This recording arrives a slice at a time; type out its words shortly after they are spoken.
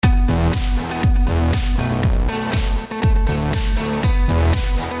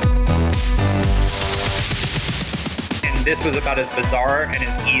this was about as bizarre and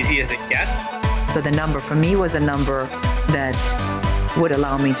as easy as it gets. So the number for me was a number that would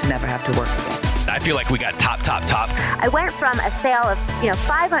allow me to never have to work again. I feel like we got top. I went from a sale of,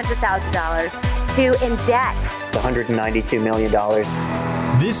 $500,000 to in debt. $192 million.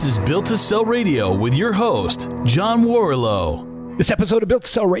 This is Built to Sell Radio with your host, John Warrillow. This episode of Built to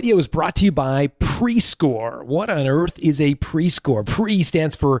Sell Radio is brought to you by Prescore. What on earth is a Prescore? Pre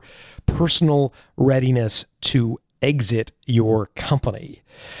stands for personal readiness to exit your company.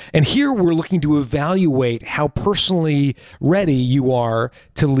 And here we're looking to evaluate how personally ready you are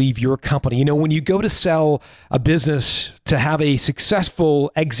to leave your company. You know, when you go to sell a business to have a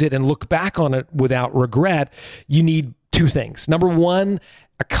successful exit and look back on it without regret, you need two things. Number one,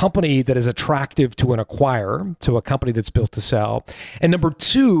 a company that is attractive to an acquirer, to a company that's built to sell. And number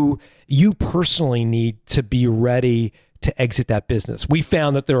two, you personally need to be ready to exit that business. We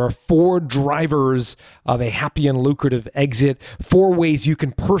found that there are 4 drivers of a happy and lucrative exit, 4 ways you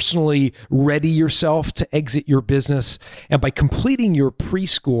can personally ready yourself to exit your business. And by completing your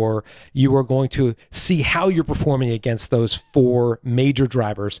Prescore, you are going to see how you're performing against those 4 major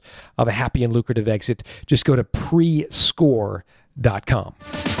drivers of a happy and lucrative exit. Just go to prescore.com.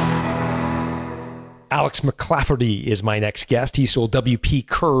 Alex McClafferty is my next guest. He sold WP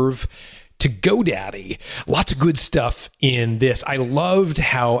Curve to GoDaddy. Lots of good stuff in this. I loved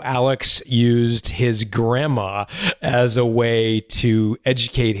how Alex used his grandma as a way to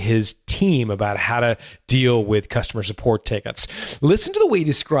educate his team about how to deal with customer support tickets. Listen to the way he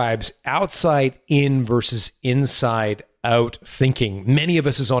describes outside in versus inside out thinking. Many of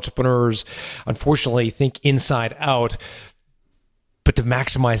us as entrepreneurs, unfortunately, think inside out. But to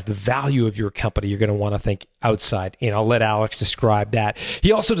maximize the value of your company, you're going to want to think outside in. I'll let Alex describe that.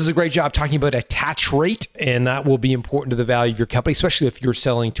 He also does a great job talking about attach rate, and that will be important to the value of your company, especially if you're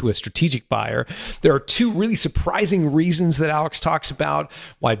selling to a strategic buyer. There are 2 really surprising reasons that Alex talks about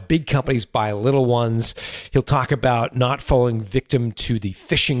why big companies buy little ones. He'll talk about not falling victim to the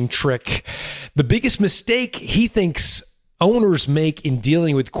phishing trick. The biggest mistake he thinks owners make in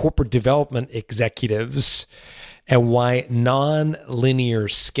dealing with corporate development executives, and why non-linear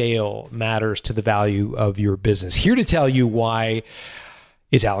scale matters to the value of your business. Here to tell you why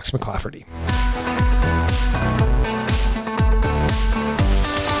is Alex McClafferty.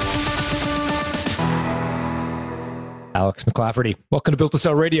 Alex McClafferty, welcome to Built to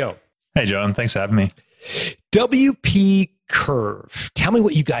Sell Radio. Hey, John. Thanks for having me. WP Curve. Tell me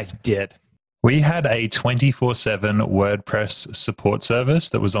what you guys did. We had a 24/7 WordPress support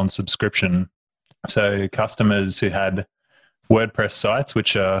service that was on subscription. So customers who had WordPress sites,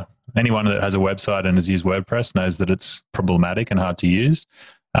 which are anyone that has a website and has used WordPress knows that it's problematic and hard to use.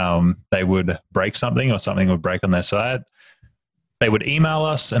 They would break something or something would break on their site. They would email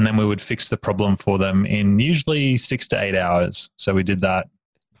us and then we would fix the problem for them in usually 6 to 8 hours. So we did that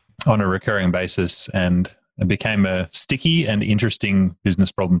on a recurring basis and it became a sticky and interesting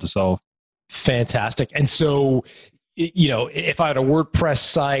business problem to solve. Fantastic. And so, you know, if I had a WordPress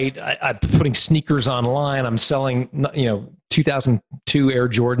site, I'm putting sneakers online, I'm selling, 2002 Air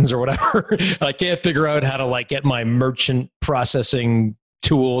Jordans or whatever, and I can't figure out how to get my merchant processing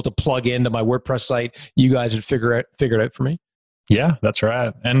tool to plug into my WordPress site. You guys would figure it out for me? Yeah, that's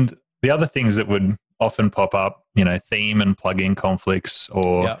right. And the other things that would often pop up, theme and plugin conflicts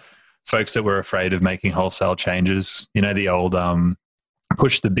or folks that were afraid of making wholesale changes, the old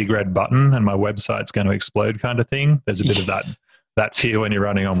push the big red button and my website's going to explode kind of thing. There's a bit of that fear when you're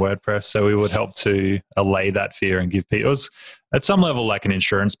running on WordPress. So we would help to allay that fear and give people, it was at some level like an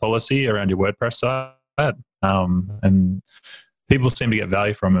insurance policy around your WordPress site. And people seem to get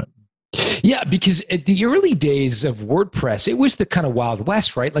value from it. Yeah, because at the early days of WordPress, it was the kind of Wild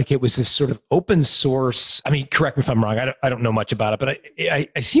West, right? Like it was this sort of open source. I mean, correct me if I'm wrong. I don't know much about it, but I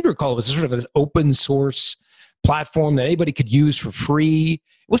seem to recall it was sort of this open source platform that anybody could use for free.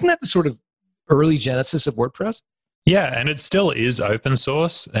 Wasn't that the sort of early genesis of WordPress? Yeah, and it still is open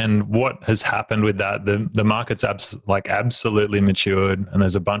source. And what has happened with that, the market's absolutely matured, and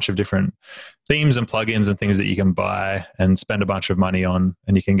there's a bunch of different themes and plugins and things that you can buy and spend a bunch of money on,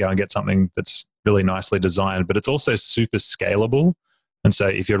 and you can go and get something that's really nicely designed, but it's also super scalable. And so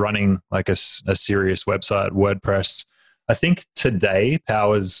if you're running like a serious website, WordPress, I think today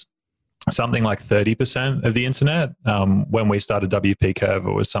powers something like 30% of the internet. When we started WP Curve,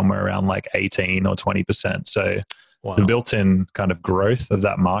 it was somewhere around like 18 or 20%. So wow. The built-in kind of growth of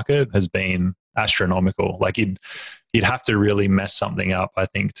that market has been astronomical. Like you'd have to really mess something up, I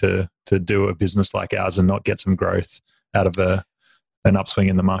think, to do a business like ours and not get some growth out of an upswing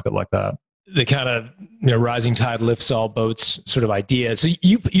in the market like that. The kind of rising tide lifts all boats sort of idea. So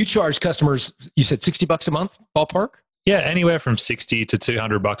you charge customers, you said $60 a month, ballpark? Yeah, anywhere from $60 to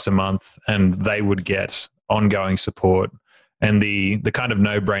 $200 a month, and they would get ongoing support. And the kind of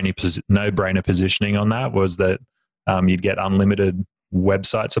no-brainer positioning on that was that you'd get unlimited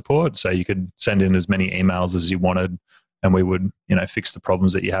website support, so you could send in as many emails as you wanted, and we would, fix the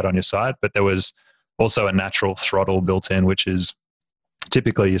problems that you had on your site. But there was also a natural throttle built in, which is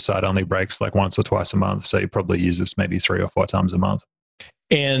typically your site only breaks like once or twice a month, so you probably use this maybe 3 or 4 times a month.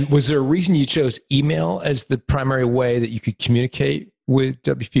 And was there a reason you chose email as the primary way that you could communicate with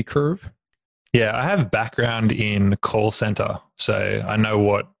WP Curve? Yeah, I have background in call center, so I know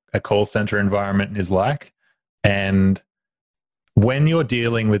what a call center environment is like. And when you're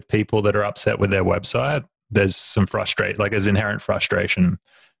dealing with people that are upset with their website, there's there's inherent frustration.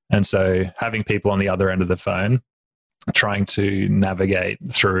 And so having people on the other end of the phone trying to navigate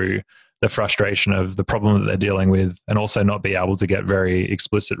through the frustration of the problem that they're dealing with, and also not be able to get very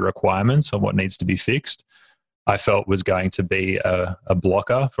explicit requirements on what needs to be fixed, I felt was going to be a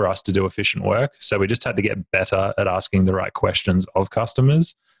blocker for us to do efficient work. So we just had to get better at asking the right questions of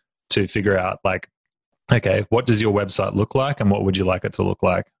customers to figure out, like, okay, what does your website look like and what would you like it to look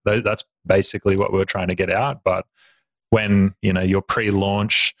like? That's basically what we were trying to get out. But when, you're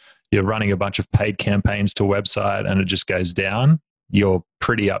pre-launch, you're running a bunch of paid campaigns to a website and it just goes down, you're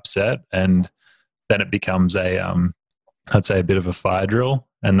pretty upset. And then it becomes I'd say a bit of a fire drill.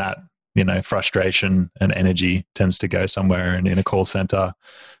 And that, frustration and energy tends to go somewhere. And in a call center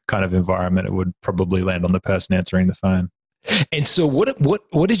kind of environment, it would probably land on the person answering the phone. And so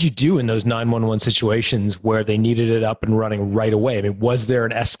what did you do in those 911 situations where they needed it up and running right away? I mean, was there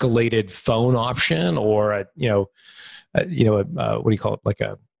an escalated phone option or what do you call it? Like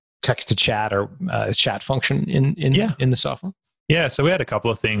a text to chat or chat function in the software? Yeah, so we had a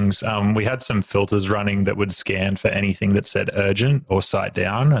couple of things. We had some filters running that would scan for anything that said urgent or site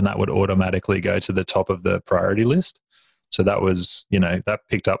down, and that would automatically go to the top of the priority list. So that was, that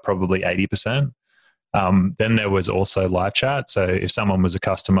picked up probably 80%. Then there was also live chat. So if someone was a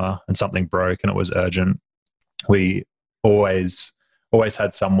customer and something broke and it was urgent, we always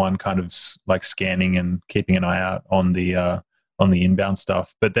had someone kind of like scanning and keeping an eye out on the inbound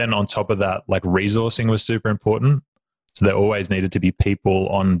stuff. But then on top of that, like resourcing was super important. So there always needed to be people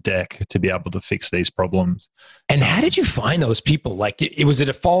on deck to be able to fix these problems. And how did you find those people? Like, was it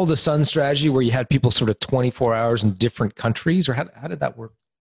a follow the sun strategy where you had people sort of 24 hours in different countries, or how did that work?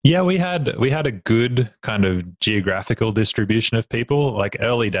 Yeah, we had a good kind of geographical distribution of people. Like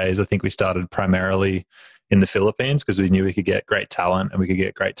early days, I think we started primarily in the Philippines because we knew we could get great talent and we could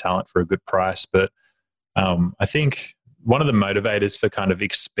get great talent for a good price. But I think one of the motivators for kind of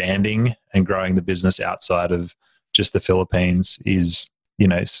expanding and growing the business outside of just the Philippines is,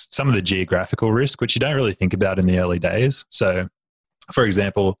 some of the geographical risk, which you don't really think about in the early days. So, for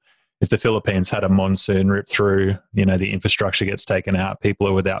example, if the Philippines had a monsoon rip through, the infrastructure gets taken out, people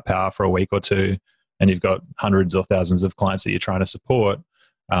are without power for a week or two, and you've got hundreds or thousands of clients that you're trying to support,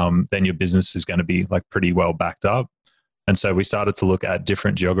 then your business is going to be like pretty well backed up. And so we started to look at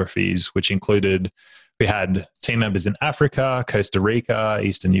different geographies, which included, we had team members in Africa, Costa Rica,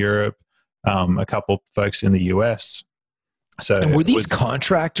 Eastern Europe, a couple folks in the US. So, and were these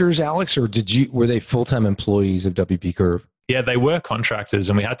contractors, Alex, or were they full-time employees of WP Curve? Yeah, they were contractors,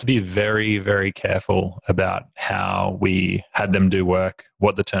 and we had to be very, very careful about how we had them do work,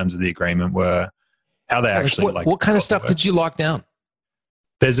 what the terms of the agreement were, how they actually what kind of stuff did you lock down?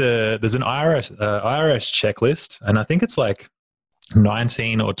 There's an IRS checklist, and I think it's like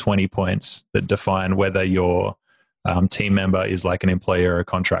 19 or 20 points that define whether your team member is like an employee or a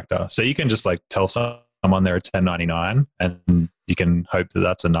contractor. So you can just like tell someone they're a 1099, and you can hope that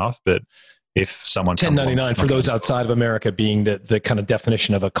that's enough. But if someone 1099 for those outside of America being the kind of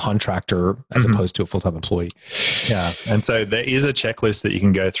definition of a contractor as opposed to a full-time employee. Yeah. And so there is a checklist that you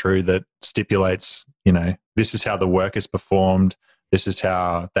can go through that stipulates, this is how the work is performed. This is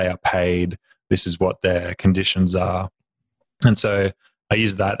how they are paid. This is what their conditions are. And so I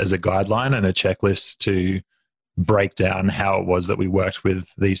use that as a guideline and a checklist to break down how it was that we worked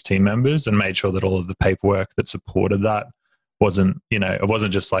with these team members and made sure that all of the paperwork that supported that wasn't, it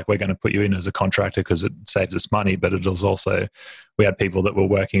wasn't just like, we're going to put you in as a contractor because it saves us money, but it was also, we had people that were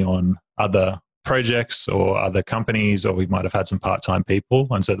working on other projects or other companies, or we might have had some part-time people.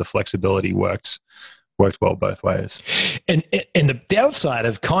 And so the flexibility worked well both ways. And the downside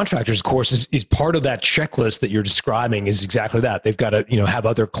of contractors, of course, is part of that checklist that you're describing is exactly that. They've got to, have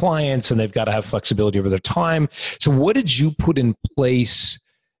other clients and they've got to have flexibility over their time. So what did you put in place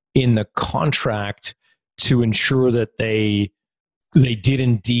in the contract to ensure that they did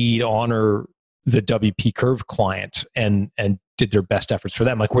indeed honor the WP Curve client and did their best efforts for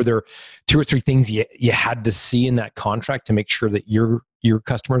them? Like, were there 2 or 3 things you had to see in that contract to make sure that your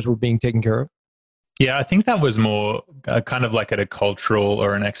customers were being taken care of? Yeah, I think that was more kind of like at a cultural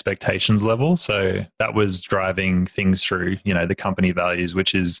or an expectations level. So that was driving things through, the company values,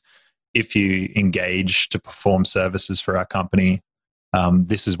 which is if you engage to perform services for our company,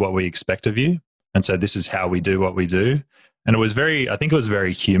 this is what we expect of you. And so this is how we do what we do. And I think it was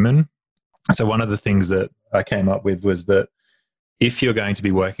very human. So one of the things that I came up with was that if you're going to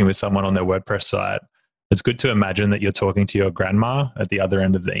be working with someone on their WordPress site, it's good to imagine that you're talking to your grandma at the other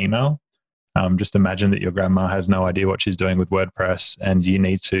end of the email. Just imagine that your grandma has no idea what she's doing with WordPress, and you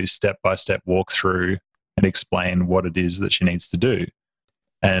need to step-by-step walk through and explain what it is that she needs to do.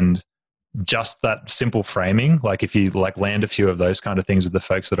 And just that simple framing, like if you land a few of those kind of things with the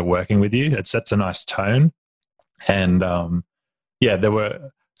folks that are working with you, it sets a nice tone. And there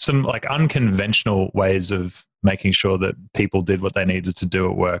were some unconventional ways of making sure that people did what they needed to do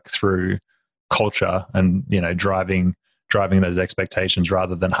at work through culture and, driving those expectations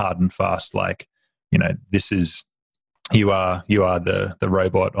rather than hard and fast. This is, you are the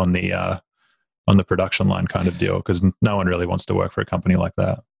robot on the production line kind of deal, because no one really wants to work for a company like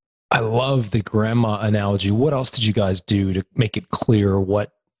that. I love the grandma analogy. What else did you guys do to make it clear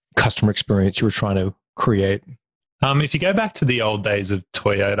what customer experience you were trying to create? If you go back to the old days of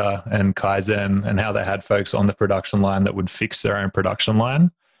Toyota and Kaizen and how they had folks on the production line that would fix their own production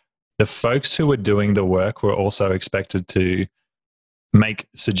line, the folks who were doing the work were also expected to make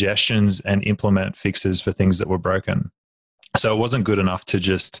suggestions and implement fixes for things that were broken. So it wasn't good enough to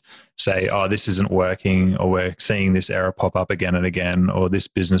just say, oh, this isn't working, or we're seeing this error pop up again and again, or this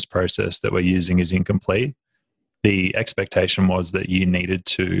business process that we're using is incomplete. The expectation was that you needed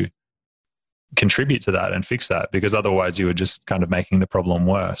to contribute to that and fix that, because otherwise you were just kind of making the problem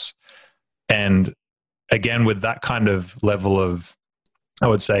worse. And again, with that kind of level of, I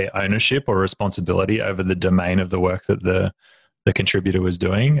would say, ownership or responsibility over the domain of the work that the contributor was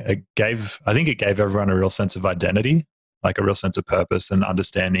doing, I think it gave everyone a real sense of identity, like a real sense of purpose and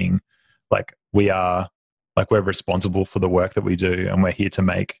understanding, we're responsible for the work that we do, and we're here to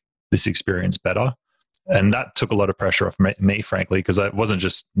make this experience better. And that took a lot of pressure off me, frankly, because it wasn't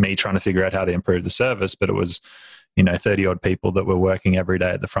just me trying to figure out how to improve the service, but it was, 30 odd people that were working every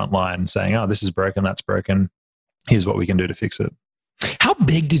day at the front line saying, oh, this is broken, that's broken. Here's what we can do to fix it. How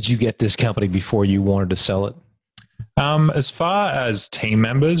big did you get this company before you wanted to sell it? As far as team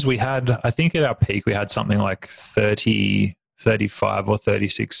members, we had, I think at our peak, we had something like 30, 35 or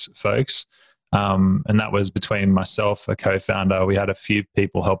 36 folks. And that was between myself, a co-founder. We had a few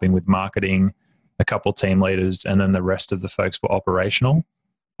people helping with marketing, a couple team leaders, and then the rest of the folks were operational.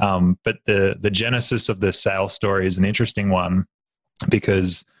 But the genesis of the sales story is an interesting one,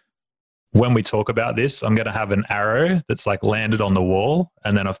 because when we talk about this, I'm going to have an arrow that's landed on the wall,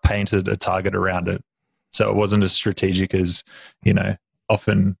 and then I've painted a target around it. So it wasn't as strategic as,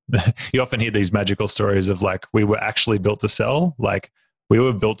 often you often hear these magical stories of we were actually built to sell. We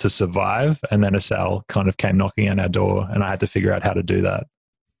were built to survive, and then a sale kind of came knocking on our door, and I had to figure out how to do that.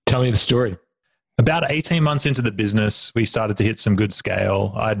 Tell me the story. About 18 months into the business, we started to hit some good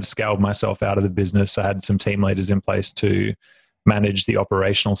scale. I'd scaled myself out of the business. I had some team leaders in place to manage the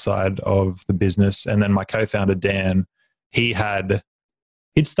operational side of the business. And then my co-founder, Dan, he'd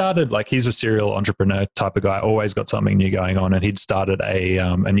started, he's a serial entrepreneur type of guy, always got something new going on. And he'd started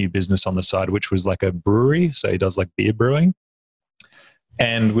a new business on the side, which was a brewery. So he does beer brewing.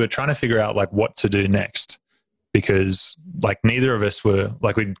 And we were trying to figure out what to do next, because neither of us were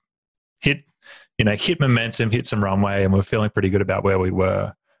we'd hit momentum, hit some runway, and we're feeling pretty good about where we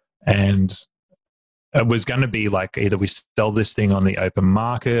were. And it was going to be either we sell this thing on the open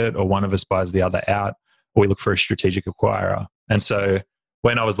market, or one of us buys the other out, or we look for a strategic acquirer. And so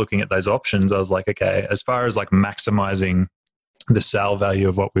when I was looking at those options, I was like, okay, as far as maximizing the sale value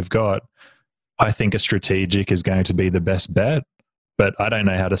of what we've got, I think a strategic is going to be the best bet. But I don't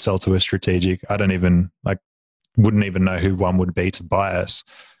know how to sell to a strategic. I don't even wouldn't even know who one would be to buy us.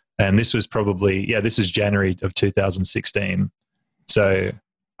 And this was probably, this is January of 2016. So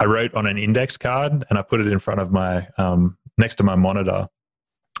I wrote on an index card and I put it in front of my, next to my monitor.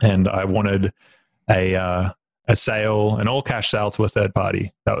 And I wanted a sale, an all cash sale to a third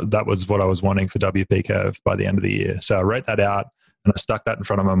party. That was what I was wanting for WP Curve by the end of the year. So I wrote that out and I stuck that in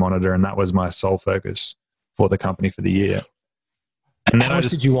front of my monitor, and that was my sole focus for the company for the year. And then how much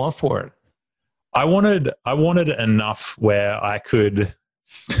did you want for it? I wanted enough where I could,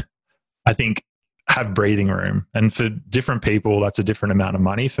 I think, have breathing room. And for different people, that's a different amount of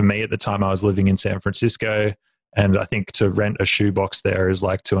money. For me at the time, I was living in San Francisco, and I think to rent a shoebox there is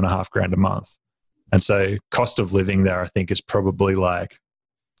 $2,500 a month. And so cost of living there, I think, is probably like,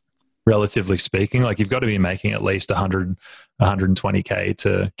 relatively speaking, like you've got to be making at least 120K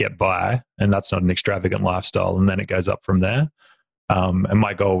to get by. And that's not an extravagant lifestyle. And then it goes up from there. And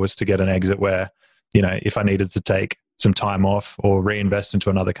my goal was to get an exit where, you know, if I needed to take some time off or reinvest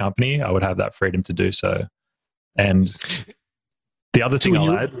into another company, I would have that freedom to do so. And the other thing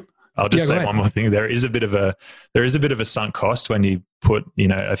I'll just say one more thing. There is a bit of a sunk cost when you put, you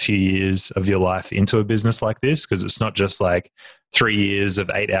know, a few years of your life into a business like this, because it's not just like 3 years of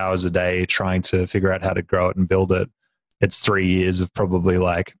 8 hours a day trying to figure out how to grow it and build it. It's 3 years of probably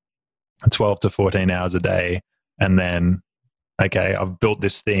like 12 to 14 hours a day. And then, okay, I've built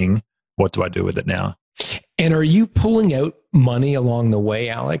this thing. What do I do with it now? And are you pulling out money along the way,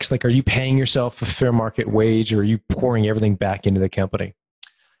 Alex? Like, are you paying yourself a fair market wage, or are you pouring everything back into the company?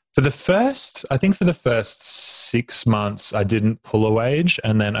 For the first 6 months, I didn't pull a wage.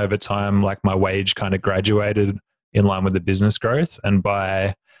 And then over time, like my wage kind of graduated in line with the business growth. And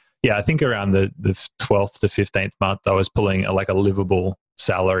by, I think around the 12th to 15th month, I was pulling a livable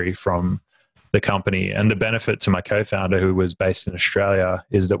salary from the company. And the benefit to my co-founder, who was based in Australia,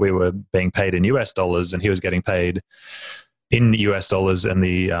 is that we were being paid in US dollars and he was getting paid in US dollars. And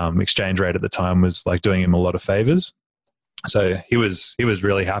the exchange rate at the time was like doing him a lot of favors. So he was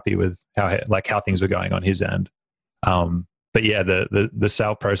really happy with how things were going on his end. But yeah, the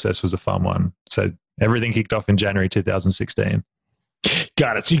sale process was a fun one. So everything kicked off in January 2016.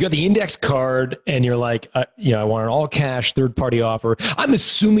 Got it. So you got the index card and you're like, I want an all cash third party offer. I'm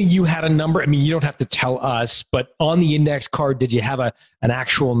assuming you had a number. I mean, you don't have to tell us, but on the index card, did you have an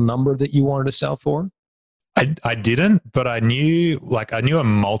actual number that you wanted to sell for? I didn't, but I knew a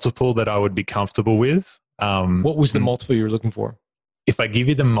multiple that I would be comfortable with. What was the multiple you were looking for? If I give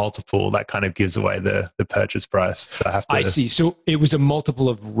you the multiple, that kind of gives away the purchase price. So I have to. I see. So it was a multiple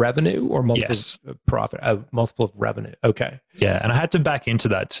of revenue or multiple of profit? A multiple of revenue. Okay. Yeah. And I had to back into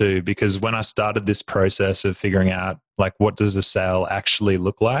that too, because when I started this process of figuring out like, what does a sale actually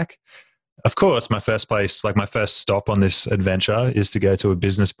look like? Of course, my first stop on this adventure is to go to a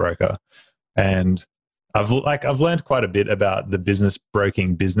business broker. And I've learned quite a bit about the business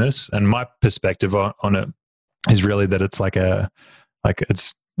broking business, and my perspective on it is really that it's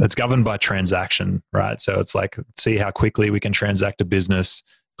it's governed by transaction, right? So it's like, see how quickly we can transact a business,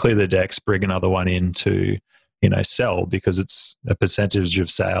 clear the decks, bring another one in to, sell, because it's a percentage of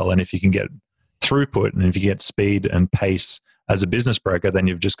sale. And if you can get throughput and if you get speed and pace as a business broker, then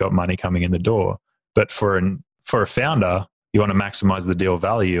you've just got money coming in the door. But for a founder, you want to maximize the deal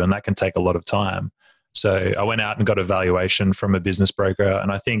value, and that can take a lot of time. So I went out and got a valuation from a business broker,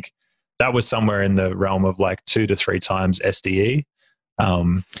 and I think that was somewhere in the realm of like 2 to 3 times SDE.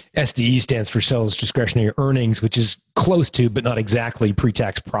 SDE stands for sales discretionary earnings, which is close to, but not exactly,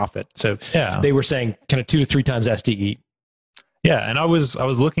 pre-tax profit. So they were saying kind of 2 to 3 times SDE. Yeah, and I was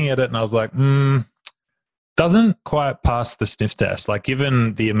looking at it and I was like, doesn't quite pass the sniff test. Like,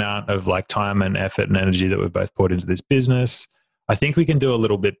 given the amount of like time and effort and energy that we've both poured into this business, I think we can do a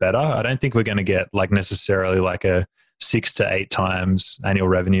little bit better. I don't think we're going to get like necessarily like a 6 to 8 times annual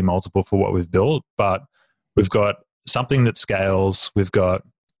revenue multiple for what we've built, but we've got something that scales. We've got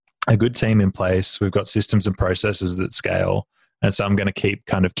a good team in place. We've got systems and processes that scale. And so I'm going to keep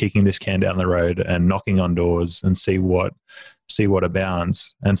kind of kicking this can down the road and knocking on doors and see what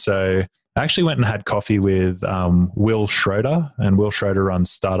abounds. And so I actually went and had coffee with Will Schroeder, and Will Schroeder runs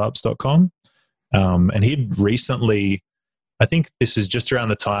startups.com. And he'd recently, I think this is just around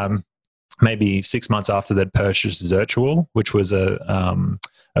the time, maybe 6 months after they'd purchased Zirtual, which was a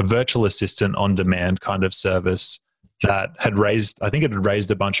virtual assistant on demand kind of service that had raised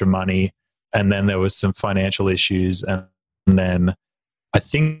a bunch of money, and then there was some financial issues, and then I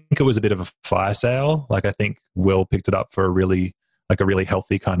think it was a bit of a fire sale. Like, I think Will picked it up for a really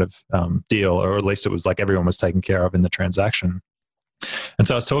healthy kind of deal, or at least it was like everyone was taken care of in the transaction. And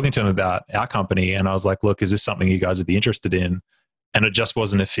so I was talking to him about our company, and I was like, look, is this something you guys would be interested in? And it just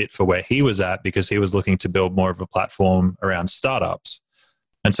wasn't a fit for where he was at, because he was looking to build more of a platform around startups.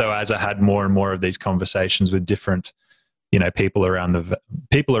 And so as I had more and more of these conversations with different, people around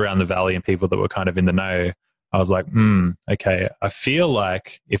the valley and people that were kind of in the know, I was like, okay, I feel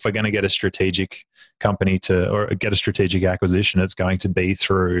like if we're going to get a strategic company or get a strategic acquisition, it's going to be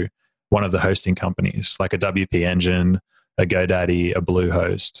through one of the hosting companies, like a WP Engine, a GoDaddy, a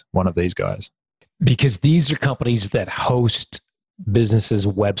Bluehost, one of these guys. Because these are companies that host businesses'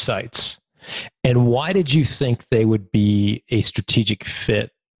 websites. And why did you think they would be a strategic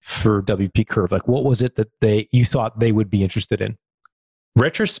fit for WP Curve? Like, what was it that you thought they would be interested in?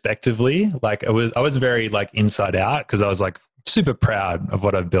 Retrospectively, like I was very like inside out, because I was like super proud of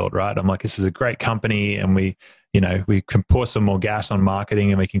what I've built, right? I'm like, this is a great company, and we can pour some more gas on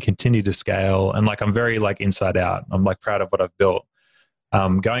marketing, and we can continue to scale. And like, I'm very like inside out. I'm like proud of what I've built.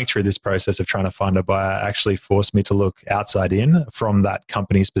 Going through this process of trying to find a buyer actually forced me to look outside in from that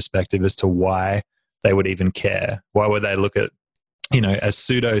company's perspective as to why they would even care. Why would they look at, a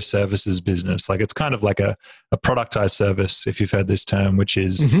pseudo services business? Like, it's kind of like a productized service, if you've heard this term, which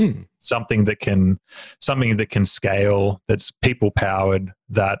is something that can scale, that's people powered,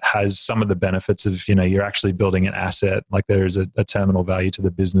 that has some of the benefits of, you're actually building an asset. Like, there is a terminal value to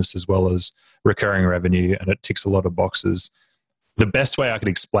the business as well as recurring revenue, and it ticks a lot of boxes. The best way I could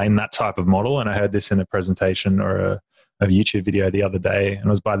explain that type of model, and I heard this in a presentation or a YouTube video the other day, and it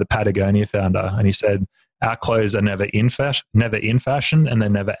was by the Patagonia founder, and he said, our clothes are never in fashion, and they're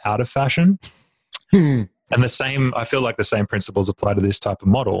never out of fashion. And I feel like the same principles apply to this type of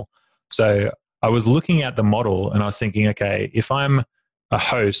model. So I was looking at the model and I was thinking, okay, if I'm a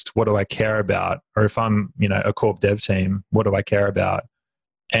host, what do I care about? Or if I'm, a corp dev team, what do I care about?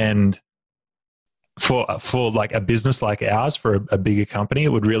 And for like a business like ours, for a bigger company, it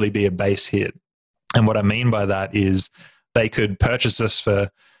would really be a base hit. And what I mean by that is they could purchase us for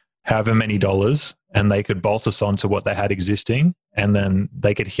however many dollars, and they could bolt us onto what they had existing, and then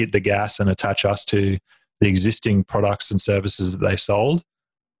they could hit the gas and attach us to the existing products and services that they sold,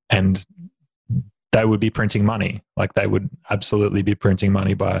 and they would be printing money. Like, they would absolutely be printing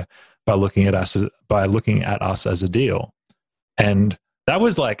money by looking at us as a deal. And that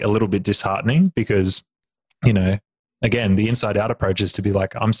was like a little bit disheartening because, again, the inside out approach is to be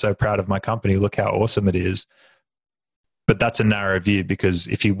like, I'm so proud of my company, look how awesome it is. But that's a narrow view, because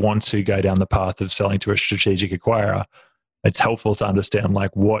if you want to go down the path of selling to a strategic acquirer, it's helpful to understand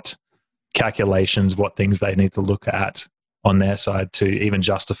like what calculations, what things they need to look at on their side to even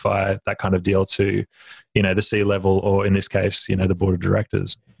justify that kind of deal to, the C-level, or in this case, the board of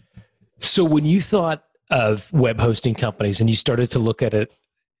directors. So when you thought of web hosting companies and you started to look at it,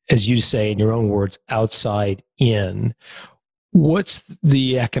 as you say in your own words, outside in, what's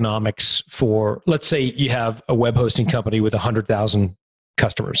the economics for, let's say you have a web hosting company with 100,000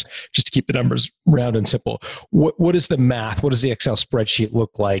 customers, just to keep the numbers round and simple. What is the math? What does the Excel spreadsheet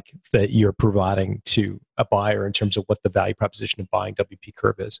look like that you're providing to a buyer in terms of what the value proposition of buying WP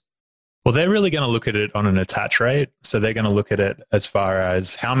Curve is? Well, they're really going to look at it on an attach rate. So they're going to look at it as far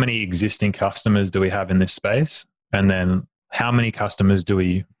as how many existing customers do we have in this space? And then how many customers do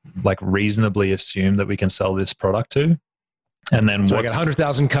we like reasonably assume that we can sell this product to? And then so I got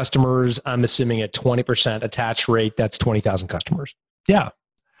 100,000 customers. I'm assuming at 20% attach rate, that's 20,000 customers. Yeah.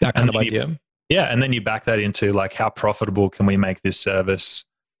 That kind of idea. And then you back that into like, how profitable can we make this service?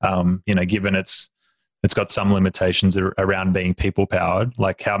 Given it's got some limitations around being people powered,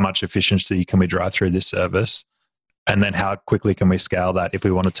 like how much efficiency can we drive through this service? And then how quickly can we scale that if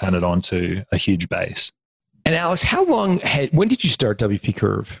we want to turn it on to a huge base? And Alex, when did you start WP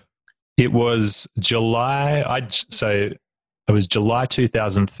Curve? It was July. It was July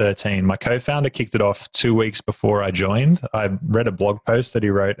 2013. My co-founder kicked it off 2 weeks before I joined. I read a blog post that he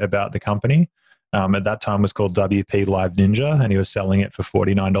wrote about the company. At that time, it was called WP Live Ninja, and he was selling it for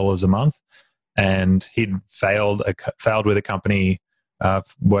 $49 a month. And he'd failed with a company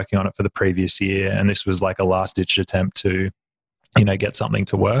working on it for the previous year, and this was like a last-ditch attempt to, get something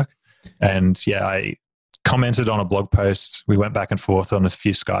to work. And yeah, I commented on a blog post. We went back and forth on a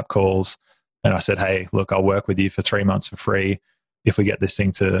few Skype calls. And I said, hey, look, I'll work with you for 3 months for free. If we get this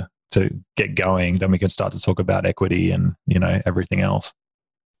thing to get going, then we can start to talk about equity and, everything else.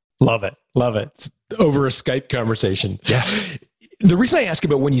 Love it. Love it. It's over a Skype conversation. Yeah. The reason I ask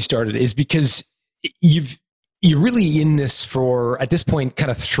about when you started is because you're really in this for, at this point,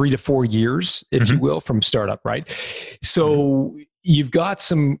 kind of 3 to 4 years, if you will, from startup, right? So you've got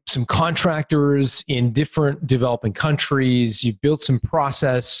some contractors in different developing countries. You've built some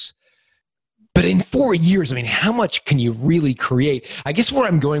process. But in 4 years, how much can you really create? I guess where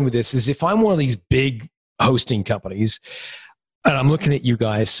I'm going with this is if I'm one of these big hosting companies and I'm looking at you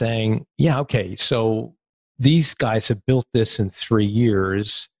guys saying, yeah, okay, so these guys have built this in 3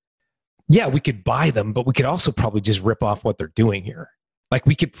 years. Yeah, we could buy them, but we could also probably just rip off what they're doing here. Like,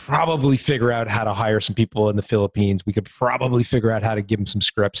 we could probably figure out how to hire some people in the Philippines. We could probably figure out how to give them some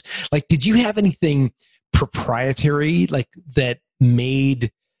scripts. Like, did you have anything proprietary like that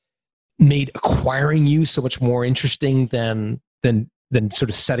made acquiring you so much more interesting than sort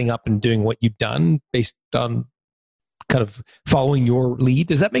of setting up and doing what you've done based on kind of following your lead?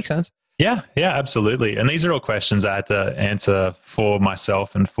 Does that make sense? Yeah, absolutely. And these are all questions I had to answer for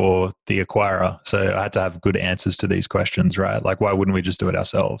myself and for the acquirer. So I had to have good answers to these questions, right? Like, why wouldn't we just do it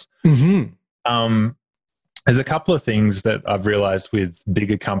ourselves? There's a couple of things that I've realized with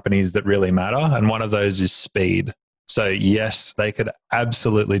bigger companies that really matter. And one of those is speed. So yes, they could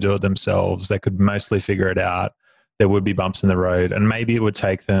absolutely do it themselves. They could mostly figure it out. There would be bumps in the road, and maybe it would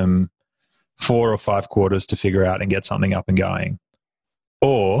take them 4 or 5 quarters to figure out and get something up and going.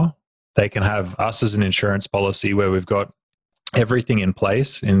 Or they can have us as an insurance policy where we've got everything in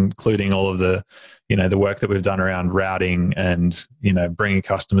place, including all of the, the work that we've done around routing and, bringing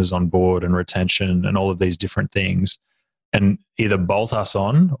customers on board and retention and all of these different things, and either bolt us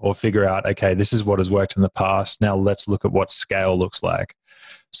on or figure out, okay, this is what has worked in the past. Now let's look at what scale looks like.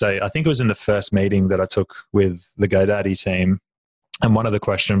 So I think it was in the first meeting that I took with the GoDaddy team. And one of the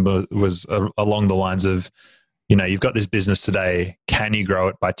questions was along the lines of, you've got this business today. Can you grow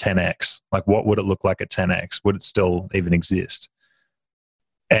it by 10x? Like, what would it look like at 10x? Would it still even exist?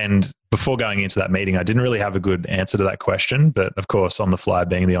 And before going into that meeting, I didn't really have a good answer to that question. But of course, on the fly,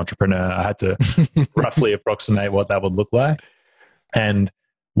 being the entrepreneur, I had to roughly approximate what that would look like. And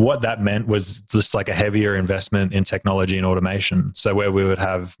what that meant was just like a heavier investment in technology and automation. So where we would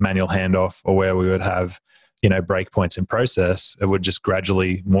have manual handoff, or where we would have, breakpoints in process, it would just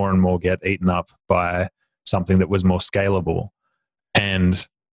gradually more and more get eaten up by something that was more scalable. And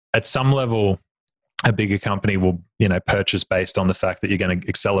at some level, a bigger company will, purchase based on the fact that you're going to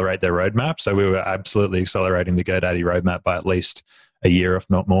accelerate their roadmap. So we were absolutely accelerating the GoDaddy roadmap by at least a year, if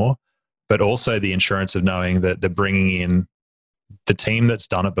not more. But also the insurance of knowing that they're bringing in the team that's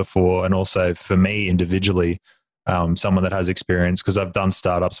done it before, and also for me individually, someone that has experience, because I've done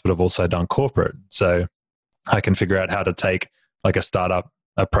startups, but I've also done corporate. So I can figure out how to take like a startup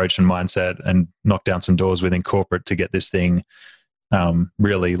approach and mindset and knock down some doors within corporate to get this thing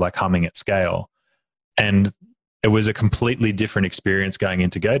really like humming at scale. And it was a completely different experience going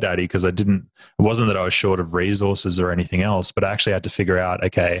into GoDaddy, because it wasn't that I was short of resources or anything else, but I actually had to figure out,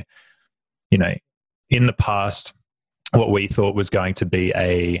 okay, in the past, what we thought was going to be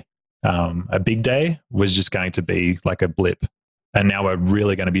a big day was just going to be like a blip. And now we're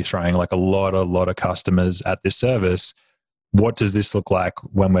really going to be throwing like a lot of customers at this service. What does this look like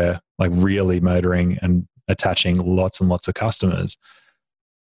when we're like really motoring and attaching lots and lots of customers?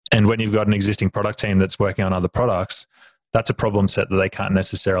 And when you've got an existing product team that's working on other products, that's a problem set that they can't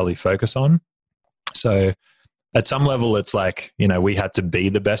necessarily focus on. So at some level, it's like, we had to be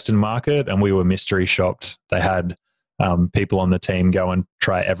the best in market, and we were mystery shopped. They had people on the team go and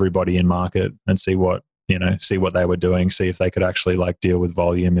try everybody in market and see what they were doing, see if they could actually like deal with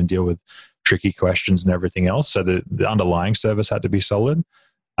volume and deal with tricky questions and everything else. So the underlying service had to be solid.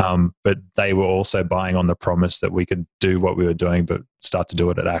 But they were also buying on the promise that we could do what we were doing, but start to do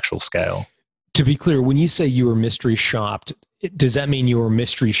it at actual scale. To be clear, when you say you were mystery shopped, does that mean you were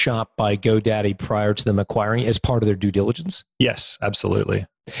mystery shopped by GoDaddy prior to them acquiring it as part of their due diligence? Yes, absolutely.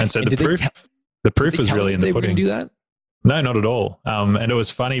 And so the proof was really in the pudding. They were going to do that? No, not at all. And it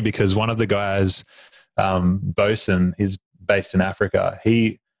was funny because one of the guys, Bosun, he's based in Africa.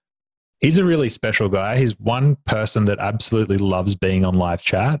 He's a really special guy. He's one person that absolutely loves being on live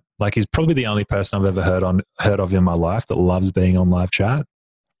chat. Like, he's probably the only person I've ever heard of in my life that loves being on live chat.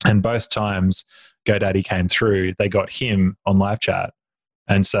 And both times GoDaddy came through, they got him on live chat.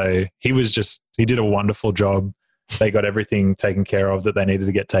 And so he did a wonderful job. They got everything taken care of that they needed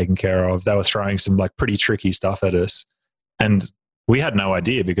to get taken care of. They were throwing some like pretty tricky stuff at us. And we had no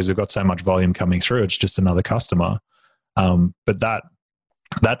idea because we've got so much volume coming through. It's just another customer. But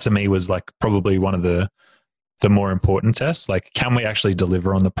that to me was like probably one of the more important tests. Like, can we actually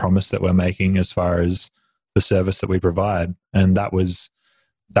deliver on the promise that we're making as far as the service that we provide? And that was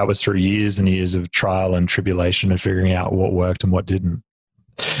through years and years of trial and tribulation and figuring out what worked and what didn't.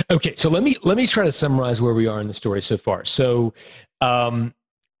 Okay, so let me try to summarize where we are in the story so far. So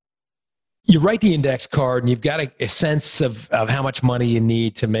you write the index card, and you've got a sense of how much money you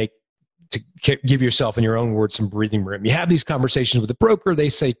need to give yourself, in your own words, some breathing room. You have these conversations with the broker. They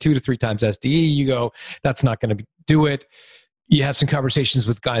say 2 to 3 times SDE. You go, that's not going to do it. You have some conversations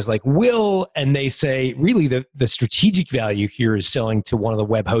with guys like Will, and they say, really, the strategic value here is selling to one of the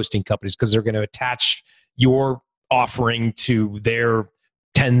web hosting companies, because they're going to attach your offering to their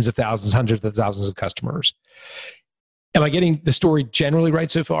tens of thousands, hundreds of thousands of customers. Am I getting the story generally right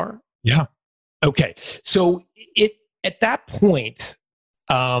so far? Yeah. Okay. So at that point,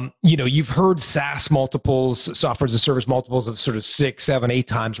 you've heard SaaS multiples, software as a service multiples of sort of 6, 7, 8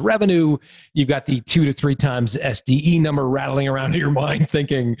 times revenue. You've got the 2 to 3 times SDE number rattling around in your mind,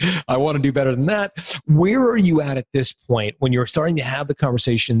 thinking, I want to do better than that. Where are you at this point when you're starting to have the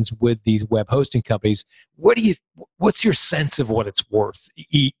conversations with these web hosting companies? What's your sense of what it's worth?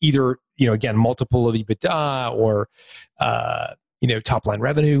 Either, again, multiple of EBITDA or top line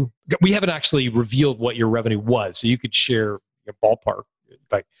revenue? We haven't actually revealed what your revenue was, so you could share your ballpark.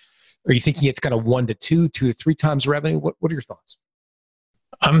 Like, are you thinking it's kind of 1 to 2 to 3 times revenue? What are your thoughts?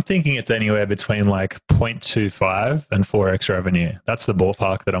 I'm thinking it's anywhere between like 0.25 and 4x revenue. That's the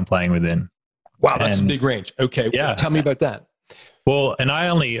ballpark that I'm playing within. Wow, that's a big range. Okay, yeah. Tell me about that. Well, and I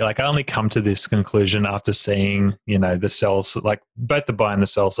only come to this conclusion after seeing, the sales, like both the buy and the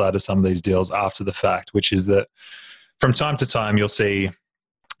sell side of some of these deals after the fact, which is that from time to time you'll see,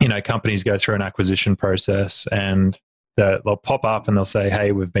 companies go through an acquisition process and they'll pop up and they'll say,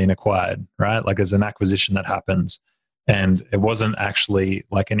 hey, we've been acquired, right? Like there's an acquisition that happens and it wasn't actually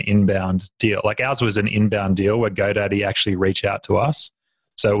like an inbound deal. Like ours was an inbound deal where GoDaddy actually reached out to us.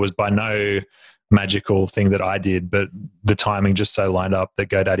 So it was by no magical thing that I did, but the timing just so lined up that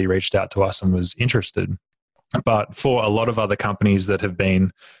GoDaddy reached out to us and was interested. But for a lot of other companies that have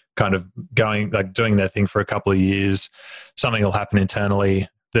been kind of doing their thing for a couple of years, something will happen internally.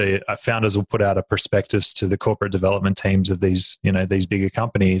 The founders will put out a prospectus to the corporate development teams of these bigger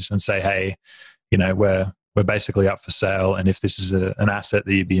companies and say, hey, we're basically up for sale. And if this is an asset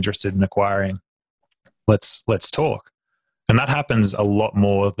that you'd be interested in acquiring, let's talk. And that happens a lot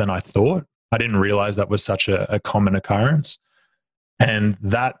more than I thought. I didn't realize that was such a common occurrence. And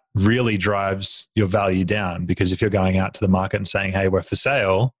that really drives your value down, because if you're going out to the market and saying, hey, we're for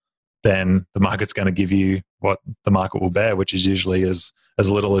sale, then the market's going to give you what the market will bear, which is usually as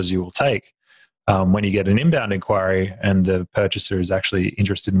little as you will take. When you get an inbound inquiry and the purchaser is actually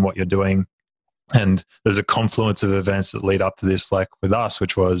interested in what you're doing, and there's a confluence of events that lead up to this, like with us,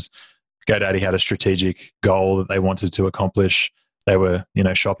 which was GoDaddy had a strategic goal that they wanted to accomplish. They were,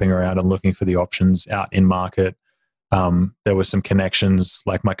 shopping around and looking for the options out in market. There were some connections,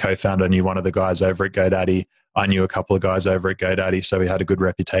 like my co-founder knew one of the guys over at GoDaddy. I knew a couple of guys over at GoDaddy, so we had a good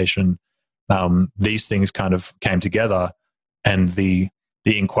reputation. These things kind of came together, and the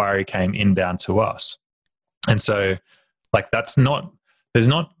inquiry came inbound to us. And so, like, there's not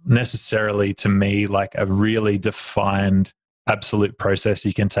necessarily to me like a really defined absolute process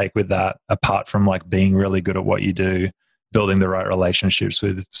you can take with that, apart from like being really good at what you do, building the right relationships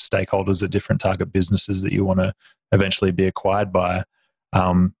with stakeholders at different target businesses that you want to eventually be acquired by.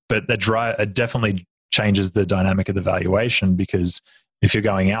 But it definitely changes the dynamic of the valuation, because if you're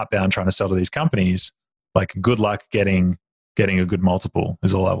going outbound trying to sell to these companies, like good luck getting a good multiple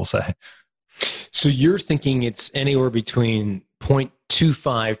is all I will say. So you're thinking it's anywhere between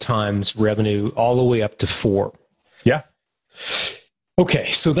 0.25 times revenue all the way up to 4. Yeah.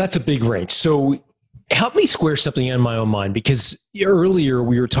 Okay, so that's a big range. So help me square something in my own mind, because earlier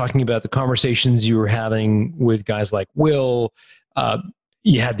we were talking about the conversations you were having with guys like Will.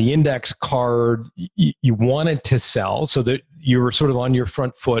 You had the index card. You wanted to sell, so that you were sort of on your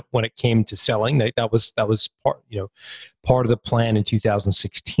front foot when it came to selling. That was part of the plan in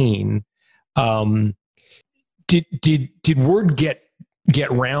 2016. Did word get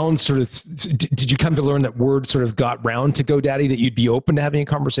round? Sort of, did you come to learn that word sort of got round to GoDaddy that you'd be open to having a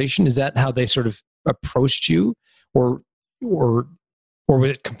conversation? Is that how they sort of approached you, or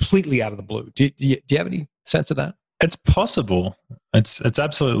was it completely out of the blue? Do you have any sense of that? It's possible. It's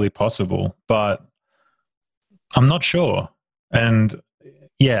absolutely possible, but I'm not sure. And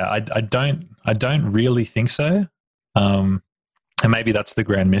yeah, I don't really think so. And maybe that's the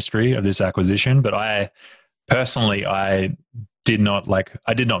grand mystery of this acquisition. But I did not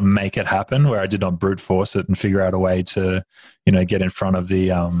make it happen, where I did not brute force it and figure out a way to, get in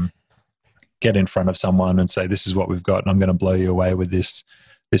front of someone and say, this is what we've got, and I'm going to blow you away with this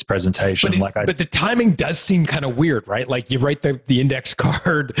presentation. But the timing does seem kind of weird, right? Like you write the index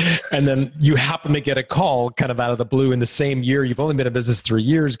card and then you happen to get a call kind of out of the blue in the same year. You've only been in business 3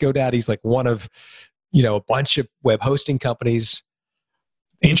 years. GoDaddy's like one of, a bunch of web hosting companies.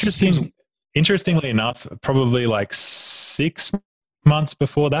 Interestingly enough, probably like 6 months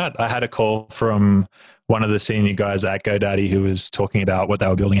before that, I had a call from one of the senior guys at GoDaddy who was talking about what they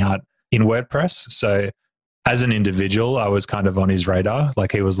were building out in WordPress. So as an individual, I was kind of on his radar.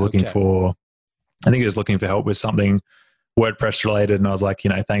 Like he was looking for help with something WordPress related. And I was like,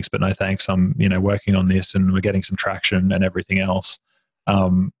 thanks, but no thanks. I'm, working on this and we're getting some traction and everything else.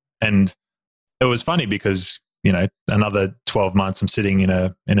 And it was funny because, another 12 months, I'm sitting in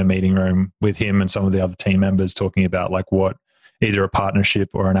a meeting room with him and some of the other team members talking about like what either a partnership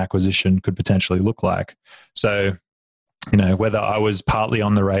or an acquisition could potentially look like. So, whether I was partly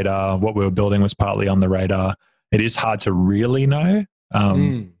on the radar, what we were building was partly on the radar, it is hard to really know.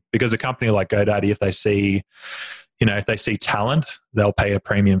 Because a company like GoDaddy, if they see talent, they'll pay a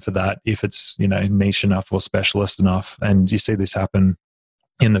premium for that if it's, niche enough or specialist enough. And you see this happen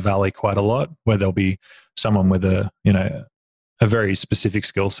in the Valley quite a lot, where there'll be someone with a a very specific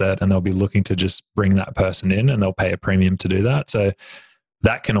skill set, and they'll be looking to just bring that person in, and they'll pay a premium to do that. So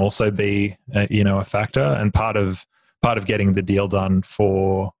that can also be, a factor. And part of getting the deal done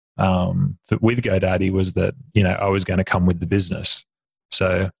with GoDaddy was that, I was going to come with the business.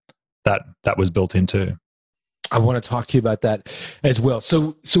 So that was built in too. I want to talk to you about that as well.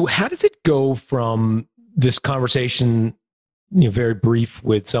 So how does it go from this conversation, very brief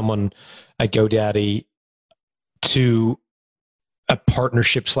with someone at GoDaddy, to a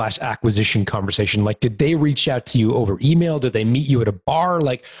partnership / acquisition conversation? Like, did they reach out to you over email? Did they meet you at a bar?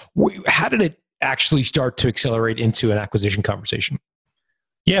 Like, how did it actually start to accelerate into an acquisition conversation?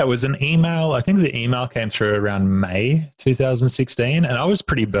 Yeah, it was an email. I think the email came through around May 2016, and I was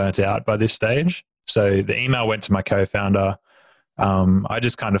pretty burnt out by this stage. So the email went to my co-founder. I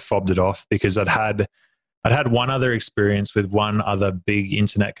just kind of fobbed it off because I'd had one other experience with one other big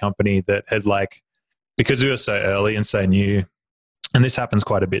internet company that had, like, because we were so early and so new, and this happens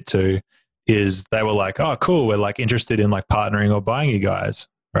quite a bit too, is they were like, oh, cool, we're like interested in like partnering or buying you guys,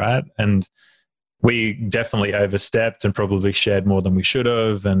 right? And we definitely overstepped and probably shared more than we should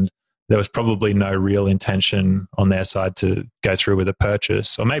have. And there was probably no real intention on their side to go through with a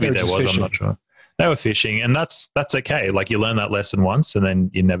purchase. Or maybe there was, fishing. I'm not sure. They were fishing, and that's okay. Like, you learn that lesson once and then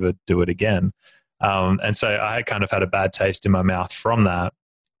you never do it again. And so I kind of had a bad taste in my mouth from that.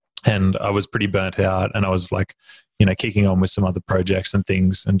 And I was pretty burnt out, and I was like, kicking on with some other projects and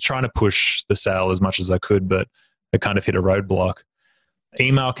things and trying to push the sale as much as I could, but it kind of hit a roadblock.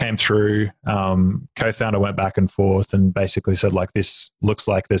 Email came through, co-founder went back and forth and basically said, like, this looks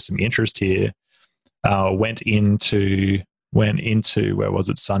like there's some interest here. Went into, where was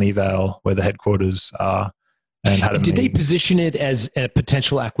it? Sunnyvale, where the headquarters are. And had did they position it as a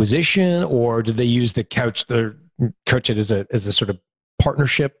potential acquisition, or did they use the couch it as a sort of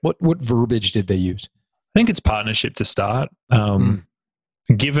partnership? What verbiage did they use? I think it's partnership to start.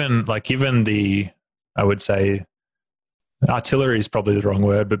 Given the, I would say, artillery is probably the wrong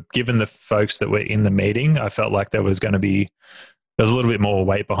word, but given the folks that were in the meeting, I felt like there was a little bit more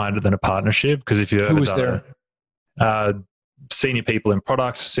weight behind it than a partnership. Because if you ever who was there? Senior people in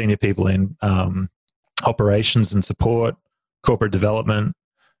products, senior people in operations and support, corporate development.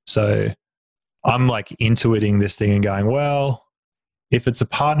 So I'm like intuiting this thing and going, well, if it's a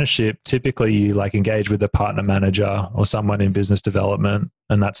partnership, typically you like engage with a partner manager or someone in business development,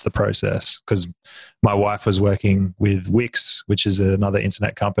 and that's the process. Because my wife was working with Wix, which is another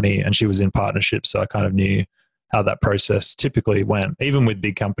internet company, and she was in partnership, so I kind of knew how that process typically went. Even with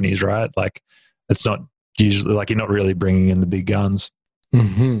big companies, right? Like, it's not usually, like, you're not really bringing in the big guns.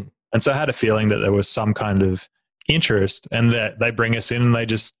 Mm-hmm. And so I had a feeling that there was some kind of interest, and that they bring us in and they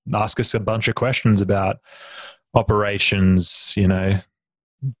just ask us a bunch of questions about operations,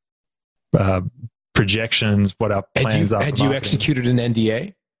 projections, what our plans are. Had you executed an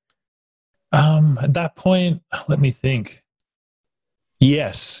NDA? At that point, let me think.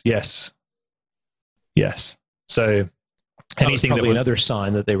 Yes. So anything that was another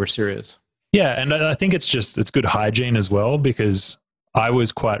sign that they were serious. Yeah, and I think it's good hygiene as well, because I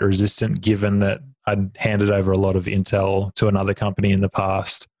was quite resistant, given that I'd handed over a lot of intel to another company in the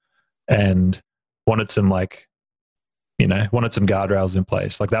past and wanted some guardrails in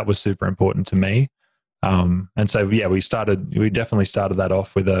place. Like, that was super important to me. And so, yeah, we definitely started that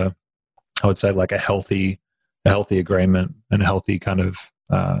off with I would say like a healthy agreement and a healthy kind of,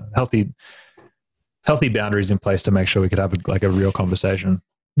 healthy boundaries in place to make sure we could have a real conversation.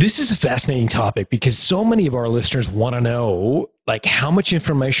 This is a fascinating topic because so many of our listeners want to know, like, how much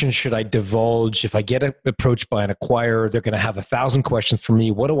information should I divulge? If I get approached by an acquirer, they're going to have 1,000 questions for me.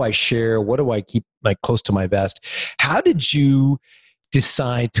 What do I share? What do I keep like close to my vest? How did you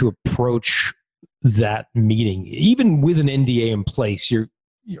decide to approach that meeting? Even with an NDA in place, you're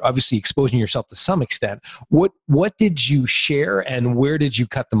obviously exposing yourself to some extent. What did you share, and where did you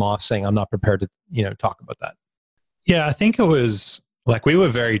cut them off saying, I'm not prepared to, talk about that? Yeah, I think it was like, we were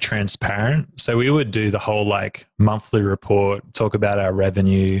very transparent. So we would do the whole like monthly report, talk about our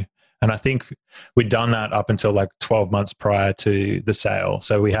revenue. And I think we'd done that up until like 12 months prior to the sale.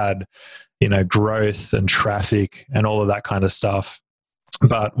 So we had, growth and traffic and all of that kind of stuff.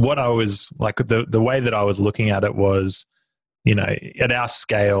 But what I was like, the way that I was looking at it was, at our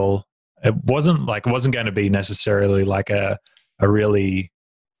scale, it wasn't going to be necessarily like a really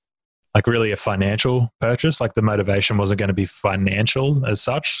a financial purchase. Like, the motivation wasn't going to be financial as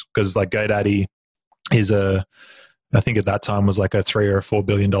such, because like GoDaddy is I think at that time was like a $3 or $4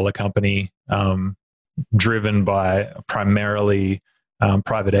 billion company, driven by primarily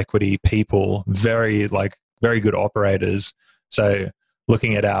private equity people, very good operators. So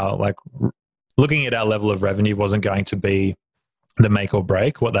looking at our level of revenue wasn't going to be the make or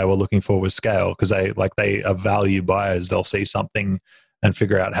break. What they were looking for was scale, because they are value buyers. They'll see something and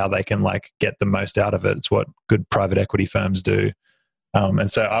figure out how they can like get the most out of it. It's what good private equity firms do.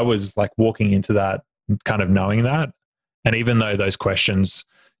 And so I was like walking into that kind of knowing that. And even though those questions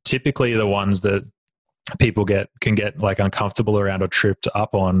typically are the ones that people can get like uncomfortable around or tripped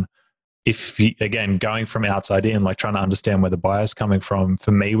up on, if you, again, going from outside in, like trying to understand where the buyer's coming from,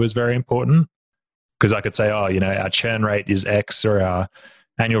 for me was very important. Because I could say, oh, our churn rate is X or our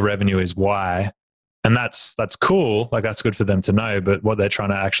annual revenue is Y. And that's cool. Like that's good for them to know. But what they're trying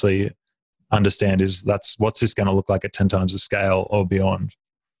to actually understand is what's this going to look like at 10 times the scale or beyond?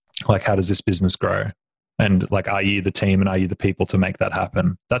 Like, how does this business grow? And like, are you the team and are you the people to make that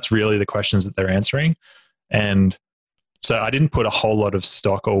happen? That's really the questions that they're answering. And so I didn't put a whole lot of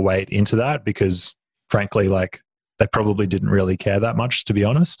stock or weight into that because frankly, like they probably didn't really care that much, to be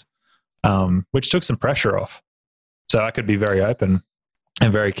honest, which took some pressure off. So I could be very open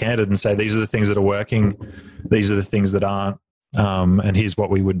and very candid and say, these are the things that are working. These are the things that aren't. And here's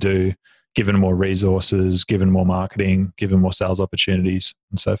what we would do given more resources, given more marketing, given more sales opportunities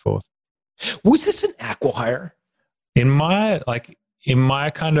and so forth. Was this an acqui-hire? In my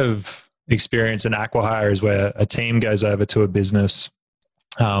kind of experience, an acqui-hire is where a team goes over to a business,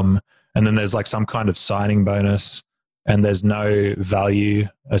 and then there's like some kind of signing bonus and there's no value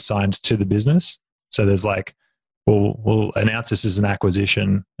assigned to the business. So there's like, we'll announce this as an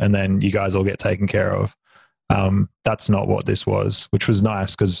acquisition and then you guys all get taken care of. That's not what this was, which was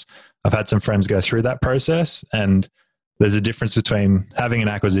nice because I've had some friends go through that process, and there's a difference between having an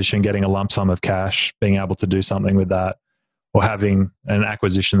acquisition, getting a lump sum of cash, being able to do something with that, or having an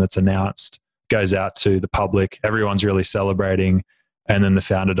acquisition that's announced, goes out to the public, everyone's really celebrating, and then the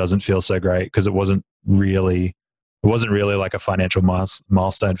founder doesn't feel so great because it wasn't really like a financial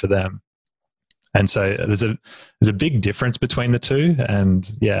milestone for them. And so there's a big difference between the two.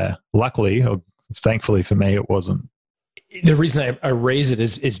 And yeah, luckily or thankfully for me, it wasn't. The reason I raise it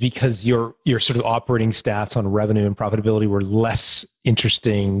is because your sort of operating stats on revenue and profitability were less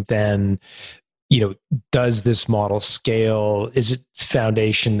interesting than, does this model scale? Is it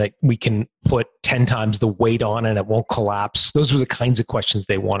foundation that we can put 10 times the weight on and it won't collapse? Those were the kinds of questions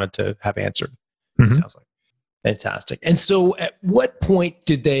they wanted to have answered. It sounds like. Fantastic. And so at what point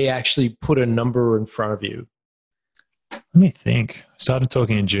did they actually put a number in front of you? Let me think. I started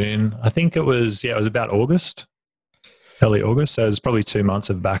talking in June. I think it was about August. Early August, so it was probably 2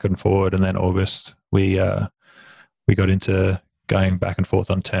 months of back and forward, and then August we got into going back and forth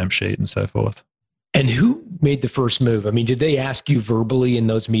on term sheet and so forth. And who made the first move? I mean, did they ask you verbally in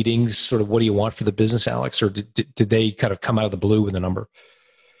those meetings, sort of, what do you want for the business, Alex, or did they kind of come out of the blue with a number?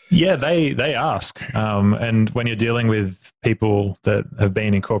 Yeah, they ask, and when you're dealing with people that have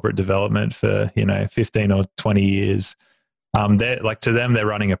been in corporate development for 15 or 20 years, they're like, to them they're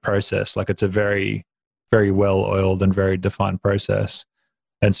running a process. Like it's a very very well-oiled and very defined process.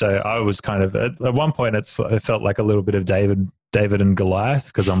 And so I was kind of, at one point, it felt like a little bit of David and Goliath,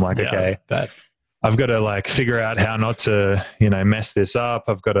 because I'm like, okay, I've got to like figure out how not to, mess this up.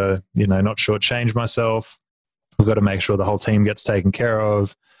 I've got to, not shortchange myself. I've got to make sure the whole team gets taken care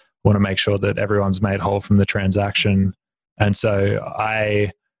of. Want to make sure that everyone's made whole from the transaction. And so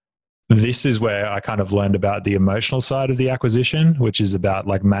this is where I kind of learned about the emotional side of the acquisition, which is about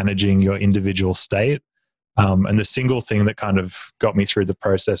like managing your individual state. And the single thing that kind of got me through the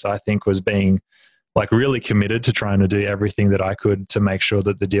process, I think, was being like really committed to trying to do everything that I could to make sure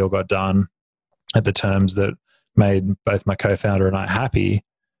that the deal got done at the terms that made both my co-founder and I happy.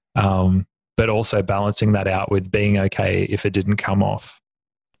 But also balancing that out with being okay if it didn't come off.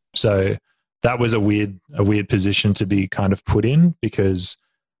 So that was a weird position to be kind of put in, because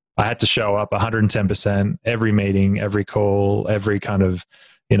I had to show up 110% every meeting, every call, every kind of,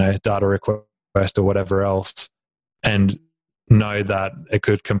 data request or whatever else, and know that it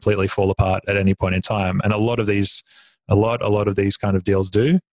could completely fall apart at any point in time. And a lot of these kind of deals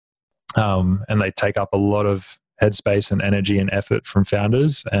do. And they take up a lot of headspace and energy and effort from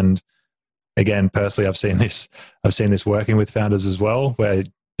founders. And again, personally, I've seen this working with founders as well, where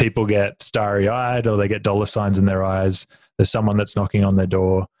people get starry-eyed or they get dollar signs in their eyes. There's someone that's knocking on their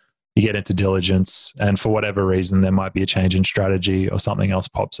door. You get into diligence, and for whatever reason, there might be a change in strategy or something else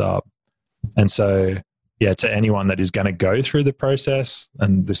pops up. And so, yeah, to anyone that is going to go through the process,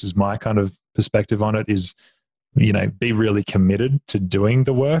 and this is my kind of perspective on it, is, be really committed to doing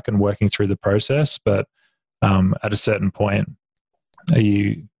the work and working through the process. But at a certain point,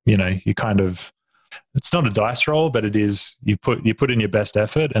 you kind of, it's not a dice roll, but it is, you put in your best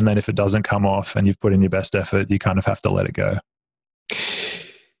effort, and then if it doesn't come off and you've put in your best effort, you kind of have to let it go.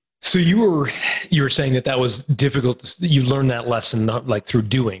 So you were saying that was difficult. You learned that lesson not like through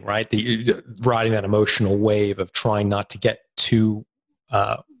doing, right? Riding that emotional wave of trying not to get too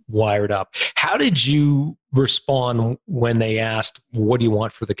wired up. How did you respond when they asked, "What do you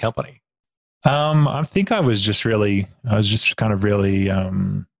want for the company?" I think I was just kind of really, I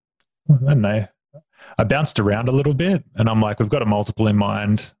don't know. I bounced around a little bit, and I'm like, we've got a multiple in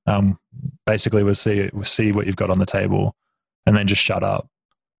mind. Basically, we'll see what you've got on the table, and then just shut up.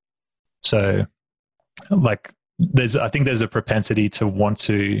 So, like, I think there's a propensity to want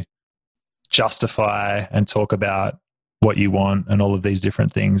to justify and talk about what you want and all of these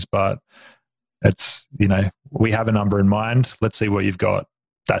different things, but it's, we have a number in mind. Let's see what you've got.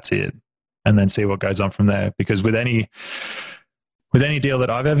 That's it, and then see what goes on from there. Because with any deal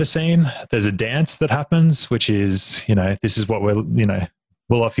that I've ever seen, there's a dance that happens, which is, this is what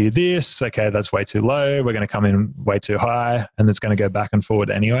we'll offer you this. Okay, that's way too low. We're going to come in way too high, and it's going to go back and forward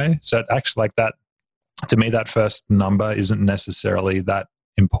anyway. So it actually, like that, to me, that first number isn't necessarily that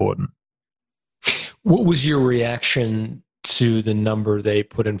important. What was your reaction to the number they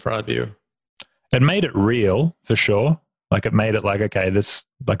put in front of you? It made it real, for sure. Like, it made it like, okay, there's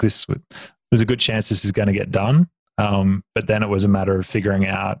a good chance this is going to get done. But then it was a matter of figuring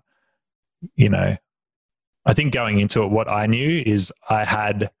out, I think going into it, what I knew is I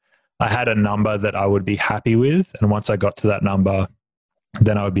had a number that I would be happy with. And once I got to that number,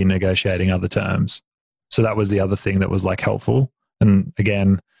 then I would be negotiating other terms. So that was the other thing that was like helpful. And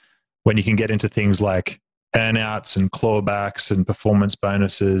again, when you can get into things like earnouts and clawbacks and performance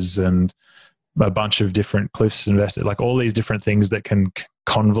bonuses and a bunch of different cliffs invested, like all these different things that can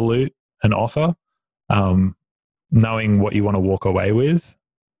convolute an offer, knowing what you want to walk away with,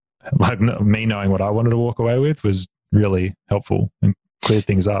 like me knowing what I wanted to walk away with, was really helpful and cleared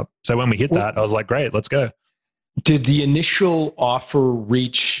things up. So when we hit that, I was like, great, let's go. Did the initial offer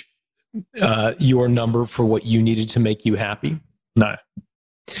reach your number for what you needed to make you happy? No.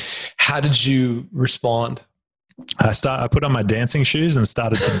 How did you respond? I put on my dancing shoes and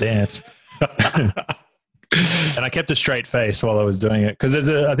started to dance. And I kept a straight face while I was doing it. Because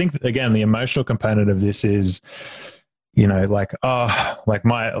I think, again, the emotional component of this is, when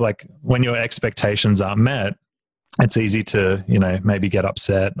your expectations aren't met, it's easy to, maybe get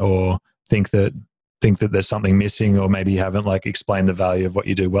upset or think that there's something missing, or maybe you haven't like explained the value of what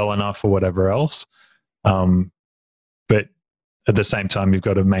you do well enough or whatever else. But at the same time, you've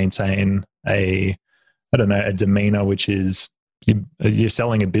got to maintain a demeanor, which is, you're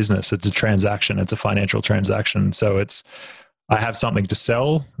selling a business. It's a transaction. It's a financial transaction. So I have something to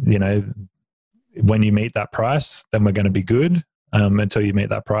sell. When you meet that price, then we're going to be good. Until you meet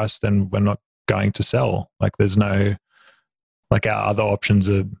that price, then we're not going to sell. Like, there's no, like, our other options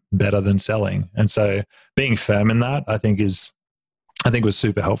are better than selling. And so being firm in that, I think was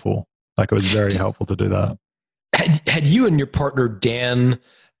super helpful. Like, it was very helpful to do that. Had you and your partner, Dan,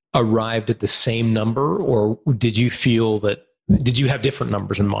 arrived at the same number, or did you have different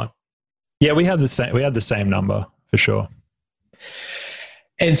numbers in mind? Yeah, we had the same number for sure.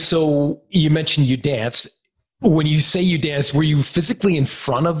 And so you mentioned you danced. When you say you danced, were you physically in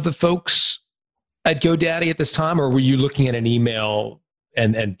front of the folks at GoDaddy at this time, or were you looking at an email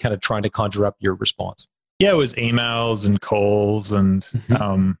and kind of trying to conjure up your response? Yeah, it was emails and calls, and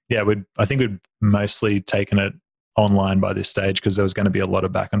I think we'd mostly taken it online by this stage because there was going to be a lot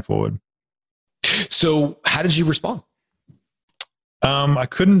of back and forward. So how did you respond? I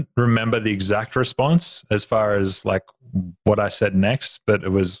couldn't remember the exact response as far as like what I said next, but it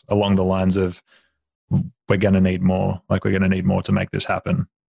was along the lines of, we're going to need more. Like, we're going to need more to make this happen.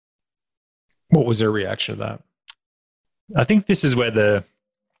 What was their reaction to that? I think this is where the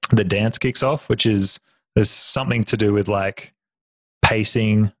dance kicks off, which is, there's something to do with like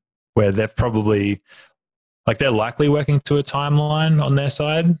pacing, where they've probably, like, they're likely working to a timeline on their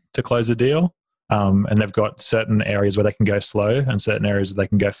side to close a deal. And they've got certain areas where they can go slow and certain areas where they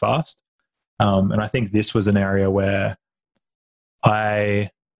can go fast. And I think this was an area where I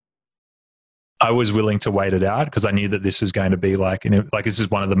was willing to wait it out, because I knew that this was going to be like this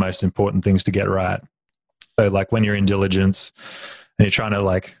is one of the most important things to get right. So like, when you're in diligence and you're trying to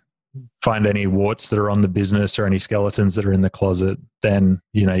like find any warts that are on the business or any skeletons that are in the closet, then,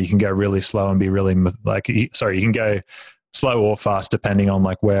 you can go really slow and be really you can go slow or fast depending on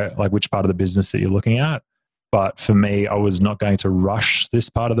which part of the business that you're looking at. But for me, I was not going to rush this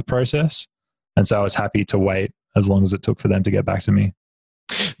part of the process. And so I was happy to wait as long as it took for them to get back to me.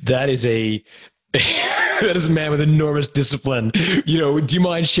 That is a man with enormous discipline. Do you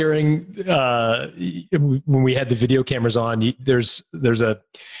mind sharing, when we had the video cameras on, there's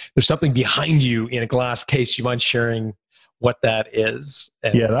something behind you in a glass case. You mind sharing what that is.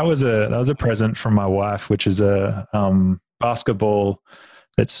 And Yeah, that was a present from my wife, which is a basketball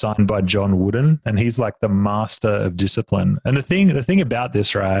that's signed by John Wooden, and he's like the master of discipline. And the thing about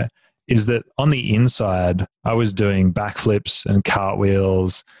this, right, is that on the inside, I was doing backflips and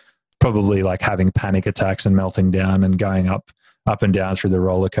cartwheels, probably like having panic attacks and melting down and going up and down through the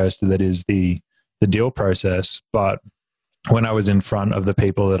roller coaster that is the deal process. But when I was in front of the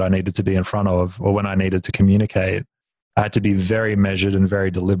people that I needed to be in front of, or when I needed to communicate, I had to be very measured and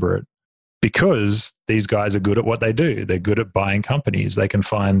very deliberate, because these guys are good at what they do. They're good at buying companies. They can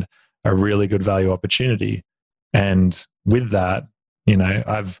find a really good value opportunity. And with that, you know,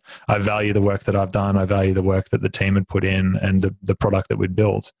 I value the work that I've done. I value the work that the team had put in and the product that we'd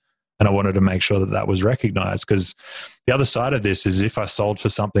built. And I wanted to make sure that that was recognized, because the other side of this is if I sold for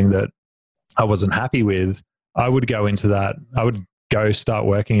something that I wasn't happy with, I would go into that. I would go start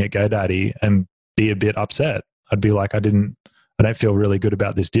working at GoDaddy and be a bit upset. I'd be like, I don't feel really good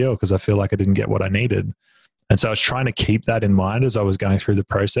about this deal because I feel like I didn't get what I needed. And so I was trying to keep that in mind as I was going through the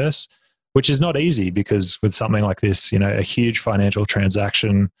process, which is not easy, because with something like this, you know, a huge financial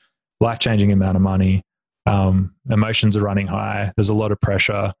transaction, life-changing amount of money, emotions are running high. There's a lot of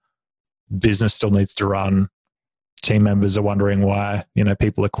pressure. Business still needs to run. Team members are wondering why, you know,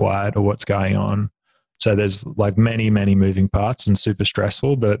 people are quiet or what's going on. So there's like many, many moving parts and super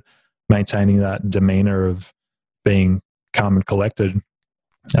stressful, but maintaining that demeanor of being calm and collected,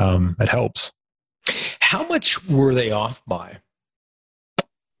 it helps. how much were they off by?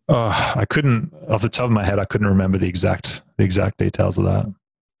 Oh, I couldn't, off the top of my head, I couldn't remember the exact details of that.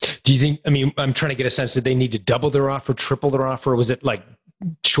 Do you think, I mean, I'm trying to get a sense, did they need to double their offer, triple their offer? Was it like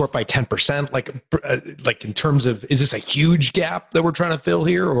short by 10%? Like in terms of, is this a huge gap that we're trying to fill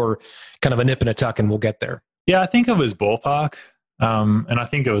here, or kind of a nip and a tuck and we'll get there? Yeah, I think it was ballpark. And I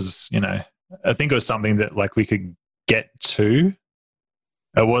think it was, I think it was something that like we could get to.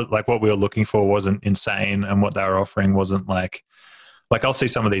 It was like what we were looking for wasn't insane, and what they were offering wasn't like I'll see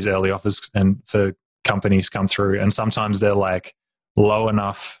some of these early offers and for companies come through, and sometimes they're like low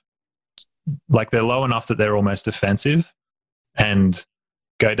enough, that they're almost offensive. And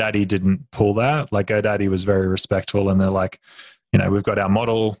GoDaddy didn't pull that. Like GoDaddy was very respectful, and they're like, we've got our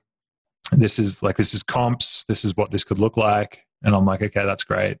model. This is comps. This is what this could look like. And I'm like, okay, that's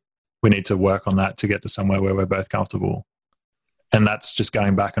great. We need to work on that to get to somewhere where we're both comfortable. And that's just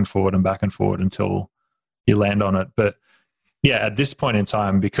going back and forward until you land on it. But yeah, at this point in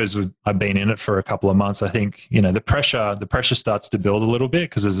time, because I've been in it for a couple of months, I think, the pressure starts to build a little bit,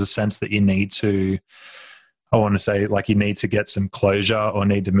 because there's a sense that you need to, I want to say, like you need to get some closure or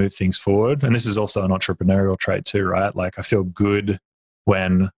need to move things forward. And this is also an entrepreneurial trait too, right? Like I feel good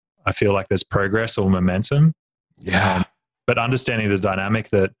when I feel like there's progress or momentum. Yeah. But understanding the dynamic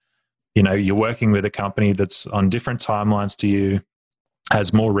that, you're working with a company that's on different timelines to you,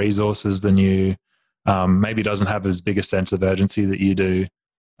 has more resources than you, maybe doesn't have as big a sense of urgency that you do.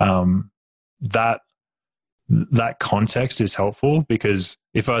 That context is helpful, because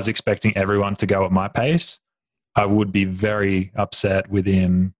if I was expecting everyone to go at my pace, I would be very upset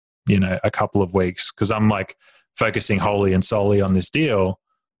within, a couple of weeks, because I'm like focusing wholly and solely on this deal.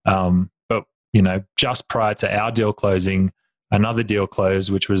 But, just prior to our deal closing, another deal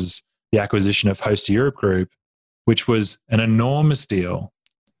closed, which was the acquisition of Host Europe Group, which was an enormous deal.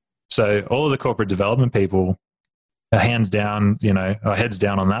 So all of the corporate development people are heads down on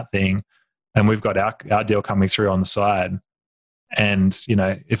that thing. And we've got our deal coming through on the side. And,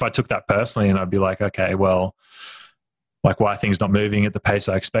 if I took that personally and I'd be like, okay, well, like why are things not moving at the pace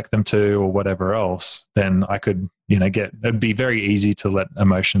I expect them to, or whatever else, then I could, it'd be very easy to let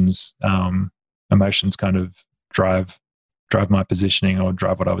emotions kind of drive my positioning or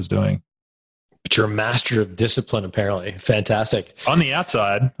drive what I was doing. But you're a master of discipline, apparently. Fantastic. On the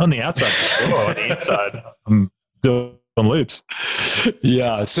outside, for sure. On the inside, I'm doing loops.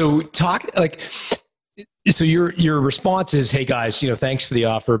 Yeah. So your response is, hey guys, thanks for the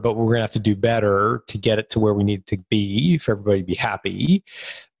offer, but we're going to have to do better to get it to where we need to be for everybody to be happy.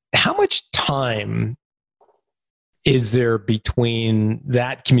 How much time is there between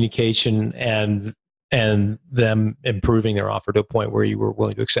that communication and them improving their offer to a point where you were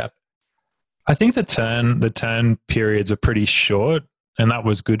willing to accept? I think the turn periods are pretty short, and that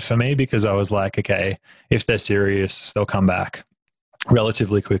was good for me, because I was like, okay, if they're serious, they'll come back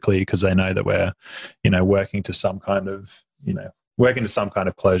relatively quickly, because they know that we're, working to some kind of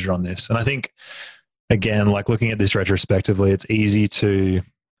closure on this. And I think, again, like looking at this retrospectively, it's easy.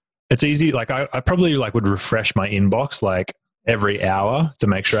 Like I probably like would refresh my inbox like every hour to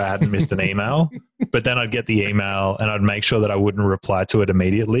make sure I hadn't missed an email. But then I'd get the email and I'd make sure that I wouldn't reply to it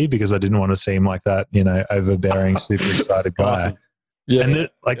immediately because I didn't want to seem like that, overbearing, super excited guy. Awesome. Yeah. And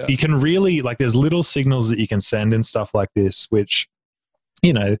you can really, there's little signals that you can send in stuff like this, which,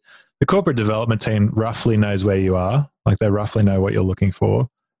 the corporate development team roughly knows where you are. Like they roughly know what you're looking for.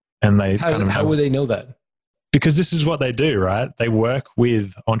 And they how would they know that? Because this is what they do, right? They work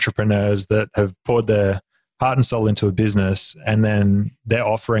with entrepreneurs that have poured their heart and soul into a business, and then they're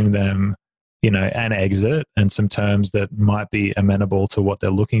offering them, an exit and some terms that might be amenable to what they're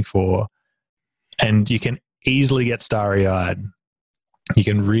looking for. And you can easily get starry-eyed. You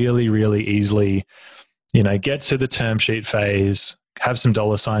can really, really easily, get to the term sheet phase, have some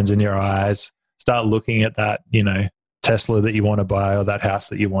dollar signs in your eyes, start looking at that, Tesla that you want to buy or that house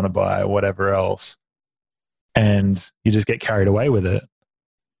that you want to buy or whatever else. And you just get carried away with it.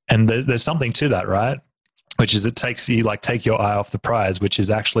 And there's something to that, right? Which is it takes you take your eye off the prize, which is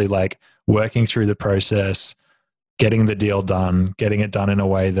actually working through the process, getting the deal done, getting it done in a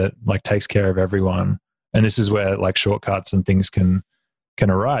way that takes care of everyone. And this is where shortcuts and things can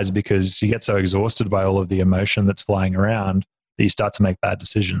arise because you get so exhausted by all of the emotion that's flying around that you start to make bad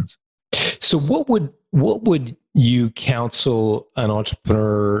decisions. So what would you counsel an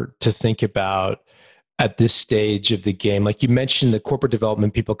entrepreneur to think about at this stage of the game? Like you mentioned, the corporate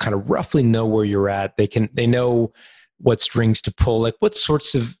development people kind of roughly know where you're at. They know what strings to pull. Like what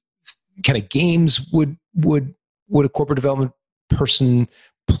sorts of kind of games would a corporate development person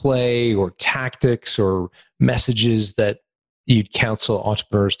play, or tactics or messages that you'd counsel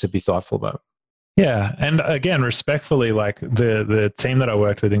entrepreneurs to be thoughtful about? Yeah. And again, respectfully, the team that I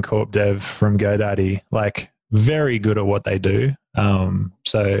worked with in Corp Dev from GoDaddy, very good at what they do.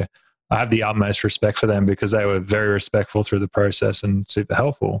 So I have the utmost respect for them because they were very respectful through the process and super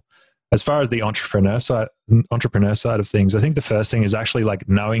helpful. As far as the entrepreneur side of things, I think the first thing is actually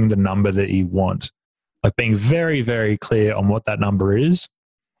knowing the number that you want, being very, very clear on what that number is.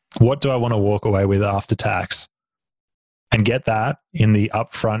 What do I want to walk away with after tax? And get that in the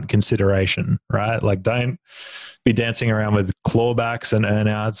upfront consideration, right? Don't be dancing around with clawbacks and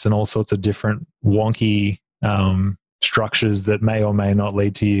earnouts and all sorts of different wonky structures that may or may not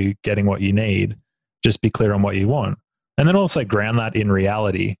lead to you getting what you need. Just be clear on what you want. And then also ground that in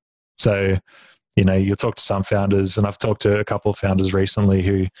reality. So, you'll talk to some founders, and I've talked to a couple of founders recently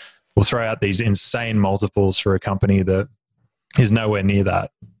who will throw out these insane multiples for a company that is nowhere near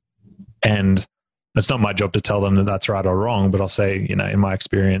that. And it's not my job to tell them that that's right or wrong, but I'll say, in my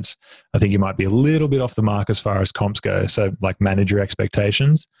experience, I think you might be a little bit off the mark as far as comps go. So manage your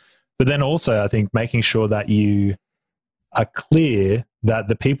expectations. But then also I think making sure that you are clear that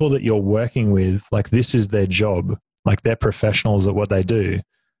the people that you're working with, this is their job, they're professionals at what they do.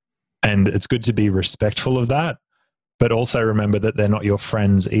 And it's good to be respectful of that, but also remember that they're not your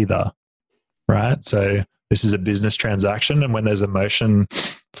friends either, right? So this is a business transaction, and when there's emotion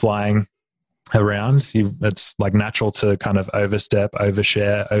flying around, it's natural to kind of overstep,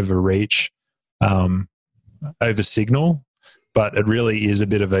 overshare, overreach, oversignal, but it really is a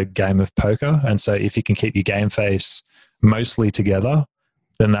bit of a game of poker. And so if you can keep your game face mostly together,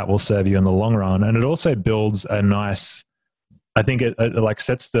 then that will serve you in the long run. And it also builds a nice, I think it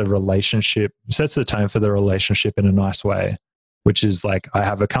sets the tone for the relationship in a nice way, which is I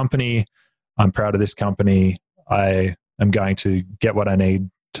have a company, I'm proud of this company, I am going to get what I need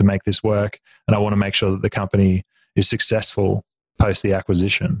to make this work, and I want to make sure that the company is successful post the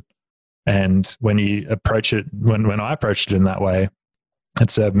acquisition. And when you approach it, when I approached it in that way, it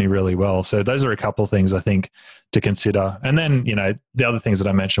served me really well. So those are a couple of things I think to consider. And then, the other things that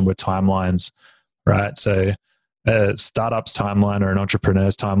I mentioned were timelines, right? So a startup's timeline or an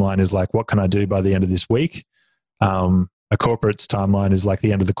entrepreneur's timeline is what can I do by the end of this week? A corporate's timeline is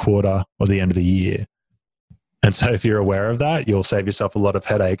the end of the quarter or the end of the year. And so if you're aware of that, you'll save yourself a lot of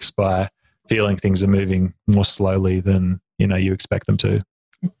headaches by feeling things are moving more slowly than, you expect them to.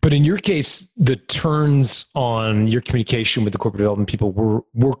 But in your case, the turns on your communication with the corporate development people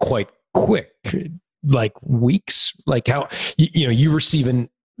were quite quick, weeks. How, you receive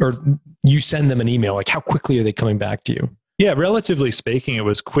or you send them an email, how quickly are they coming back to you? Yeah, relatively speaking, it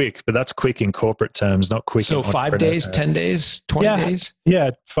was quick, but that's quick in corporate terms, not quick. So 5 days, 10 days, 20 days? Yeah,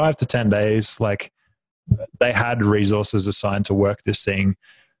 5 to 10 days. They had resources assigned to work this thing.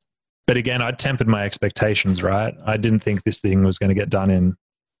 But again, I'd tempered my expectations, right? I didn't think this thing was going to get done in,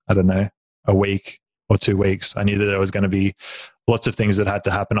 I don't know, a week or 2 weeks. I knew that there was going to be lots of things that had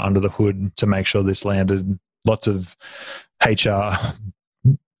to happen under the hood to make sure this landed, lots of HR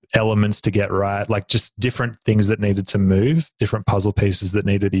elements to get right, just different things that needed to move, different puzzle pieces that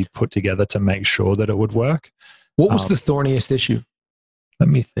needed to be put together to make sure that it would work. What was the thorniest issue? Let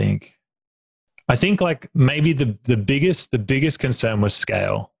me think. I think like maybe the biggest concern was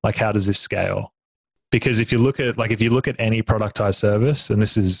scale. Like, how does this scale? Because if you look at any productized service, and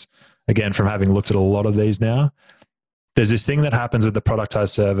this is again from having looked at a lot of these now, there's this thing that happens with the productized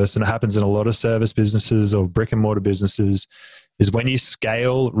service, and it happens in a lot of service businesses or brick and mortar businesses, is when you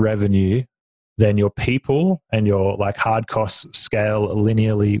scale revenue, then your people and your like hard costs scale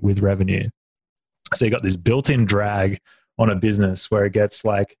linearly with revenue. So you got this built-in drag on a business where it gets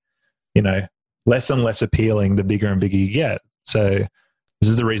like, less and less appealing the bigger and bigger you get. So this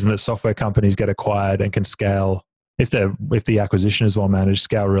is the reason that software companies get acquired and can scale, if the acquisition is well managed,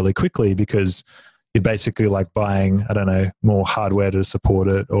 scale really quickly, because you're basically like buying, more hardware to support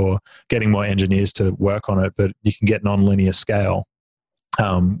it or getting more engineers to work on it, but you can get non-linear scale.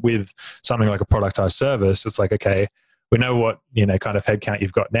 With something like a productized service, it's like, okay, we know what, kind of headcount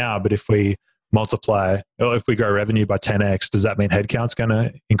you've got now, but if we multiply, or if we grow revenue by 10x, does that mean headcount's going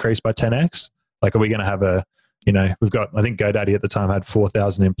to increase by 10x? Like, are we going to have we've got, I think GoDaddy at the time had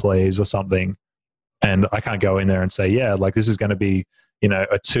 4,000 employees or something. And I can't go in there and say, yeah, like this is going to be,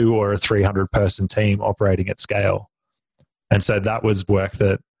 a 200 or a 300 person team operating at scale. And so that was work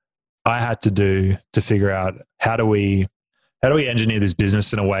that I had to do to figure out how do we engineer this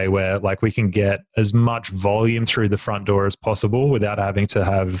business in a way where like we can get as much volume through the front door as possible without having to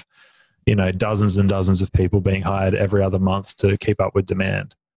have, dozens and dozens of people being hired every other month to keep up with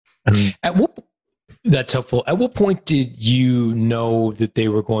demand. And that's helpful. At what point did you know that they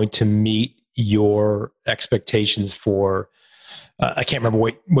were going to meet your expectations for, I can't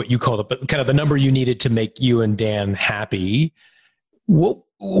remember what you called it, but kind of the number you needed to make you and Dan happy? What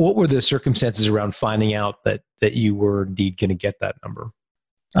were the circumstances around finding out that you were indeed going to get that number?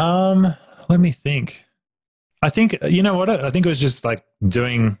 Let me think. I think, you know what? I think it was just like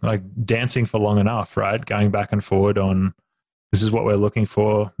dancing for long enough, right? Going back and forward on, this is what we're looking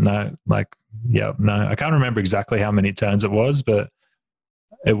for. No, I can't remember exactly how many turns it was, but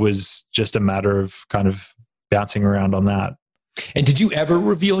it was just a matter of kind of bouncing around on that. And did you ever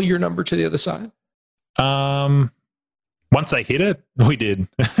reveal your number to the other side? Once they hit it, we did.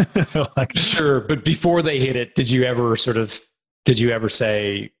 Sure. But before they hit it, did you ever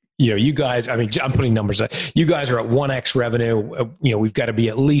say, you guys, I'm putting numbers, you guys are at 1x revenue. We've got to be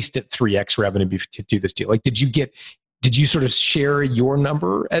at least at 3x revenue to do this deal. Like, did you sort of share your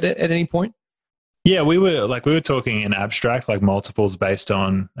number at any point? Yeah, we were talking in abstract, like multiples based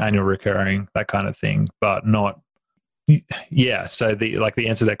on annual recurring, that kind of thing, but not. Yeah. So the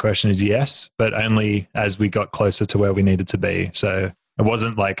answer to that question is yes, but only as we got closer to where we needed to be. So it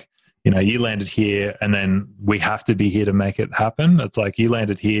wasn't like, you landed here and then we have to be here to make it happen. It's like, you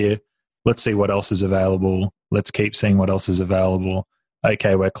landed here. Let's see what else is available. Let's keep seeing what else is available.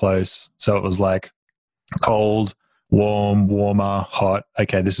 Okay, we're close. So it was like cold, warm, warmer, hot.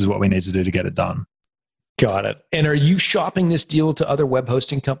 Okay, this is what we need to do to get it done. Got it. And are you shopping this deal to other web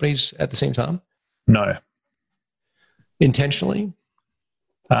hosting companies at the same time? No. Intentionally?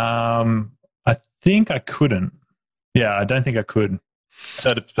 I think I couldn't. Yeah, I don't think I could.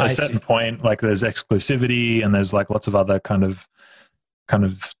 So at a certain point, like there's exclusivity and there's like lots of other kind of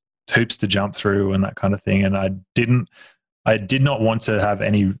hoops to jump through and that kind of thing. And I did not want to have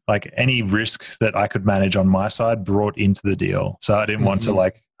any risks that I could manage on my side brought into the deal. So I didn't want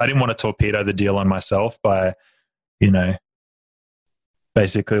to torpedo the deal on myself by,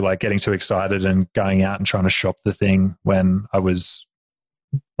 basically like getting too excited and going out and trying to shop the thing when I was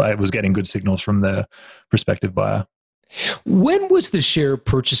getting good signals from the prospective buyer. When was the share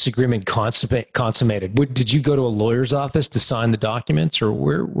purchase agreement consummated? Did you go to a lawyer's office to sign the documents, or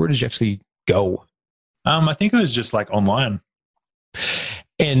where did you actually go? I think it was just like online.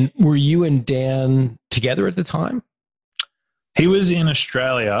 And were you and Dan together at the time? He was in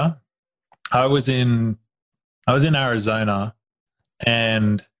Australia. I was in Arizona,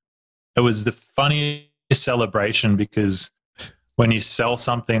 and it was the funniest celebration because when you sell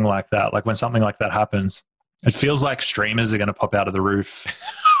something like that, like when something like that happens, it feels like streamers are going to pop out of the roof.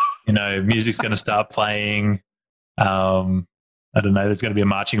 Music's going to start playing. I don't know. There's going to be a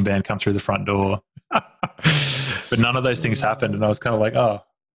marching band come through the front door. But none of those things happened. And I was kind of like, oh,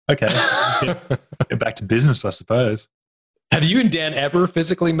 okay. Get back to business, I suppose. Have you and Dan ever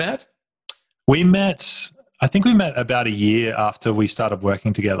physically met? I think we met about a year after we started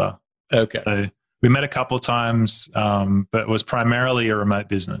working together. Okay. So we met a couple of times, but it was primarily a remote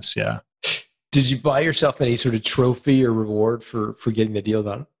business. Yeah. Did you buy yourself any sort of trophy or reward for getting the deal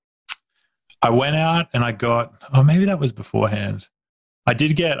done? I went out and I got, maybe that was beforehand. I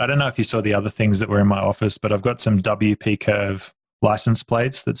don't know if you saw the other things that were in my office, but I've got some WP Curve license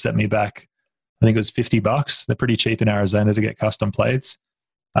plates that set me back I think it was $50. They're pretty cheap in Arizona to get custom plates.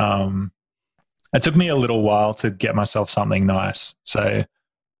 It took me a little while to get myself something nice. So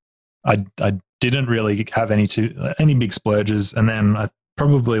I didn't really have any big splurges. And then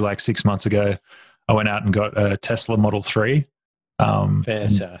probably like 6 months ago, I went out and got a Tesla Model 3.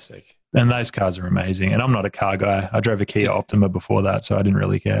 Fantastic. And those cars are amazing. And I'm not a car guy. I drove a Kia Optima before that, so I didn't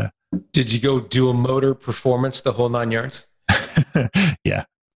really care. Did you go dual motor performance the whole 9 yards? Yeah.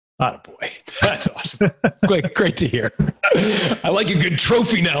 Attaboy. That's awesome. Great to hear. I like a good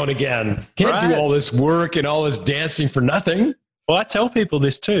trophy now and again. Can't do all this work and all this dancing for nothing. Well, I tell people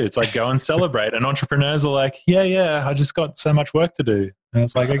this too. It's like, go and celebrate. And entrepreneurs are like, yeah, I just got so much work to do. And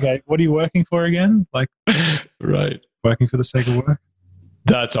it's like, okay, what are you working for again? Like, right. Working for the sake of work.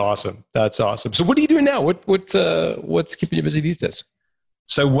 That's awesome. So what are you doing now? What's keeping you busy these days?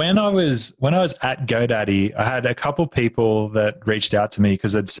 So when I was at GoDaddy, I had a couple people that reached out to me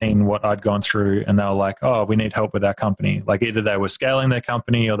because they'd seen what I'd gone through, and they were like, "Oh, we need help with our company." Like either they were scaling their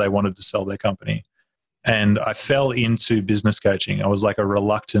company or they wanted to sell their company. And I fell into business coaching. I was like a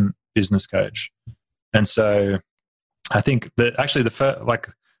reluctant business coach, and so I think that actually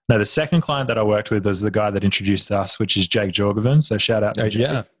the second client that I worked with was the guy that introduced us, which is Jake Jorgensen. So shout out to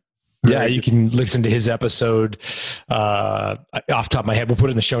Jake. Yeah, you can listen to his episode off the top of my head. We'll put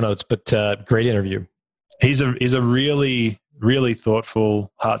it in the show notes, but great interview. He's a really, really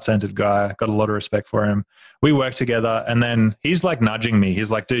thoughtful, heart-centered guy. Got a lot of respect for him. We work together, and then he's like nudging me.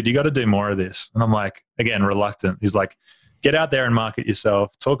 He's like, dude, you got to do more of this. And I'm like, again, reluctant. He's like, get out there and market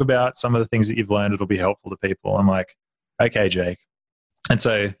yourself. Talk about some of the things that you've learned. It'll be helpful to people. I'm like, okay, Jake. And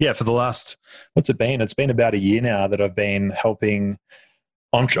so, yeah, for the last, what's it been? It's been about a year now that I've been helping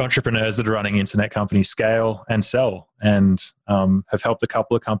entrepreneurs that are running internet companies scale and sell, and have helped a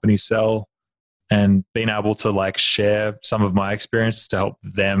couple of companies sell and been able to like share some of my experiences to help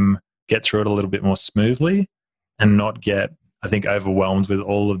them get through it a little bit more smoothly and not get, I think, overwhelmed with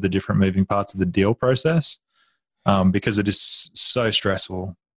all of the different moving parts of the deal process, because it is so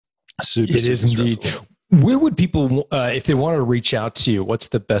stressful. Super indeed. stressful. Where would people, if they wanted to reach out to you, what's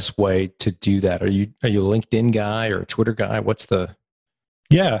the best way to do that? Are you a LinkedIn guy or a Twitter guy? What's the...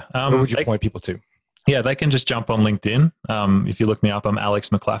 Yeah. Where would you point people to? Yeah, they can just jump on LinkedIn. If you look me up, I'm Alex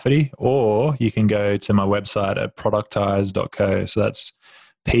McClafferty, or you can go to my website at productize.co. So that's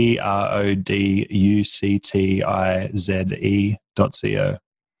productize.co.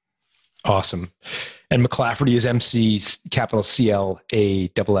 Awesome. And McClafferty is MC capital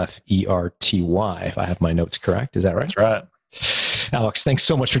CLAFFERTY, if I have my notes correct. Is that right? That's right. Alex, thanks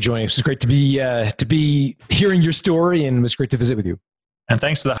so much for joining us. It was great to be hearing your story, and it was great to visit with you. And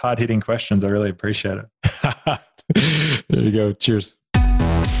thanks for the hard-hitting questions. I really appreciate it. There you go. Cheers.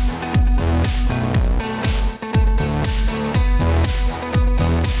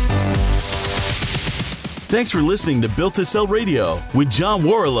 Thanks for listening to Built to Sell Radio with John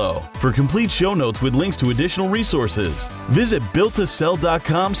Warrillow. For complete show notes with links to additional resources, visit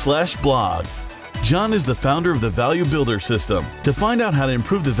builttosell.com/blog. John is the founder of the Value Builder System. To find out how to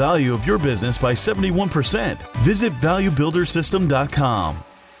improve the value of your business by 71%, visit valuebuildersystem.com.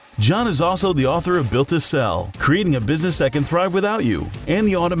 John is also the author of Built to Sell, Creating a Business That Can Thrive Without You, and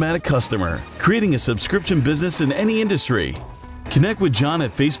The Automatic Customer, Creating a Subscription Business in Any Industry. Connect with John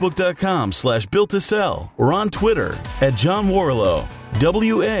at facebook.com/builttosell or on Twitter at John Warrillow,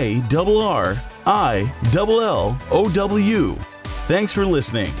 WARRILLOW. Thanks for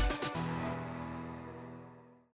listening.